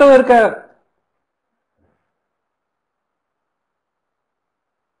 பேரு மட்டும் இருக்க.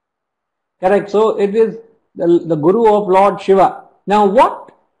 Correct. So it is the Guru of Lord Shiva. Now what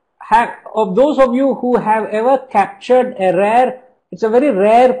of those of you who have ever captured it's a very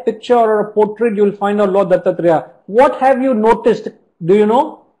rare picture or a portrait you'll find of Lord Dattatreya. What have you noticed? Do you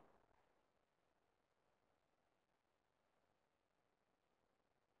know?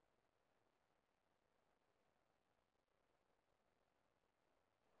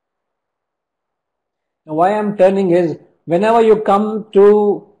 Now why I'm turning is, whenever you come to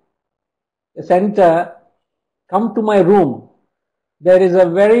the center, come to my room. There is a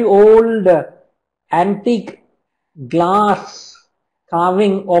very old antique glass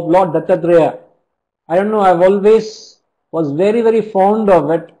carving of Lord Dattatreya. I don't know, I've always was very, very fond of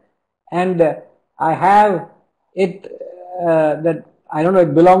it, and I have it that, I don't know,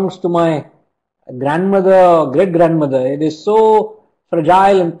 it belongs to my grandmother or great-grandmother. It is so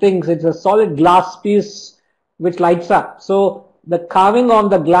fragile and things. It's a solid glass piece which lights up. So the carving on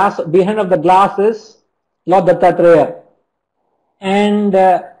the glass, behind of the glass is Lord Dattatreya. And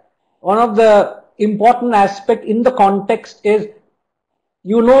one of the important aspect in the context is,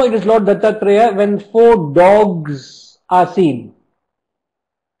 you know, it is Lord Dattatreya when 4 dogs are seen.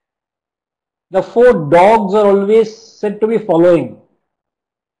 The 4 dogs are always said to be following.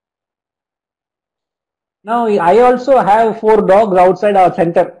 Now, I also have 4 dogs outside our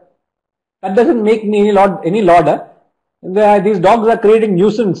center. That doesn't make me any lord. These dogs are creating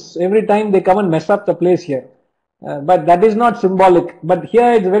nuisance every time they come and mess up the place here. But that is not symbolic. But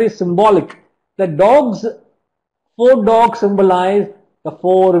here it's very symbolic. The dogs, 4 dogs symbolize the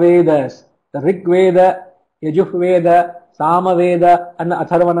 4 Vedas. The Rig Veda, Yajur Veda, Sama Veda and the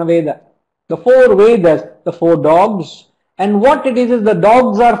Atharvana Veda. The 4 Vedas, the 4 dogs. And what it is the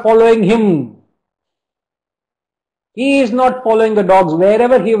dogs are following him. He is not following the dogs.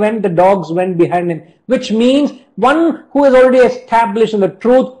 Wherever he went, the dogs went behind him. Which means one who is already established in the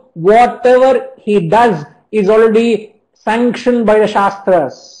truth, whatever he does is already sanctioned by the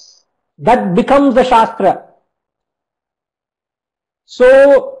Shastras. That becomes the Shastra.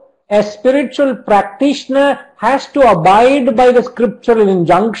 So, a spiritual practitioner has to abide by the scriptural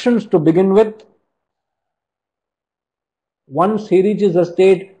injunctions to begin with. Once he reaches a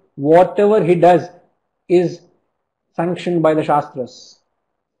state, whatever he does is sanctioned by the Shastras.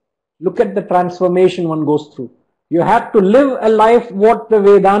 Look at the transformation one goes through. You have to live a life what the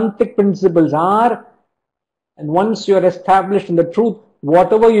Vedantic principles are, and once you are established in the truth,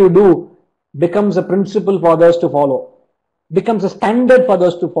 whatever you do becomes a principle for others to follow, becomes a standard for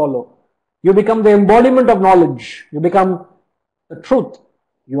others to follow. You become the embodiment of knowledge. You become the truth.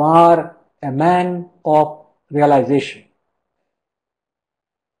 You are a man of realization.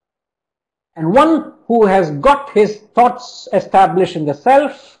 And one who has got his thoughts established in the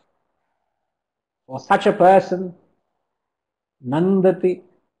self, for such a person, Nandati,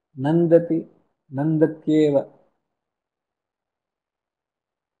 Nandati, Nandatyeva,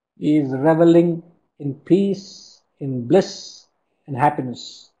 is reveling in peace, in bliss, and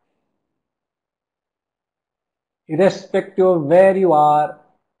happiness. Irrespective of where you are,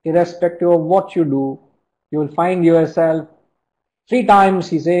 irrespective of what you do, you will find yourself 3 times,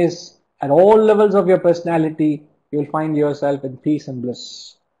 he says, at all levels of your personality, you will find yourself in peace and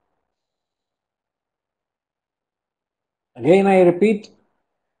bliss. Again, I repeat,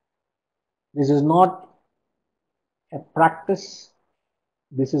 this is not a practice,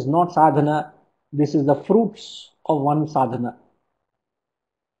 this is not sadhana, this is the fruits of one sadhana.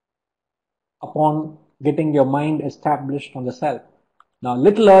 Upon getting your mind established on the self. Now,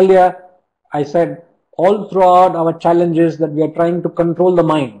 little earlier, I said, all throughout our challenges that we are trying to control the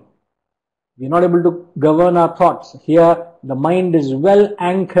mind. We are not able to govern our thoughts. Here, the mind is well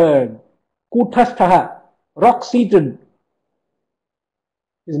anchored. Kutasthaha, rock-seated.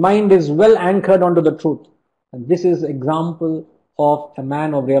 His mind is well anchored onto the truth. And this is example of a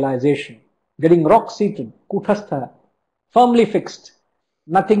man of realization. Getting rock-seated, kutasthaha, firmly fixed.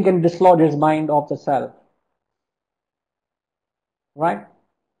 Nothing can dislodge his mind of the self. Right?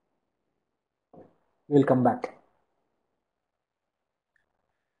 We'll come back.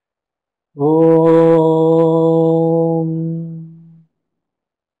 Om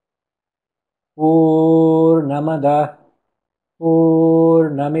Purnamada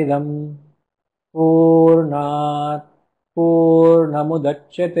Purnamidam Purnat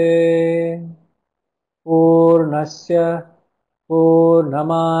Purnamudachyate Purnasya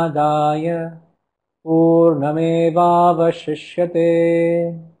Purnamadaya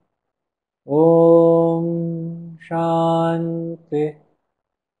Purnamevavashishyate. Om Shanti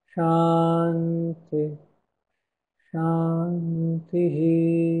Shanti Shanti.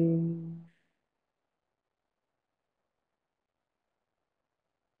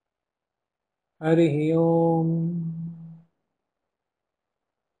 Harihi Om.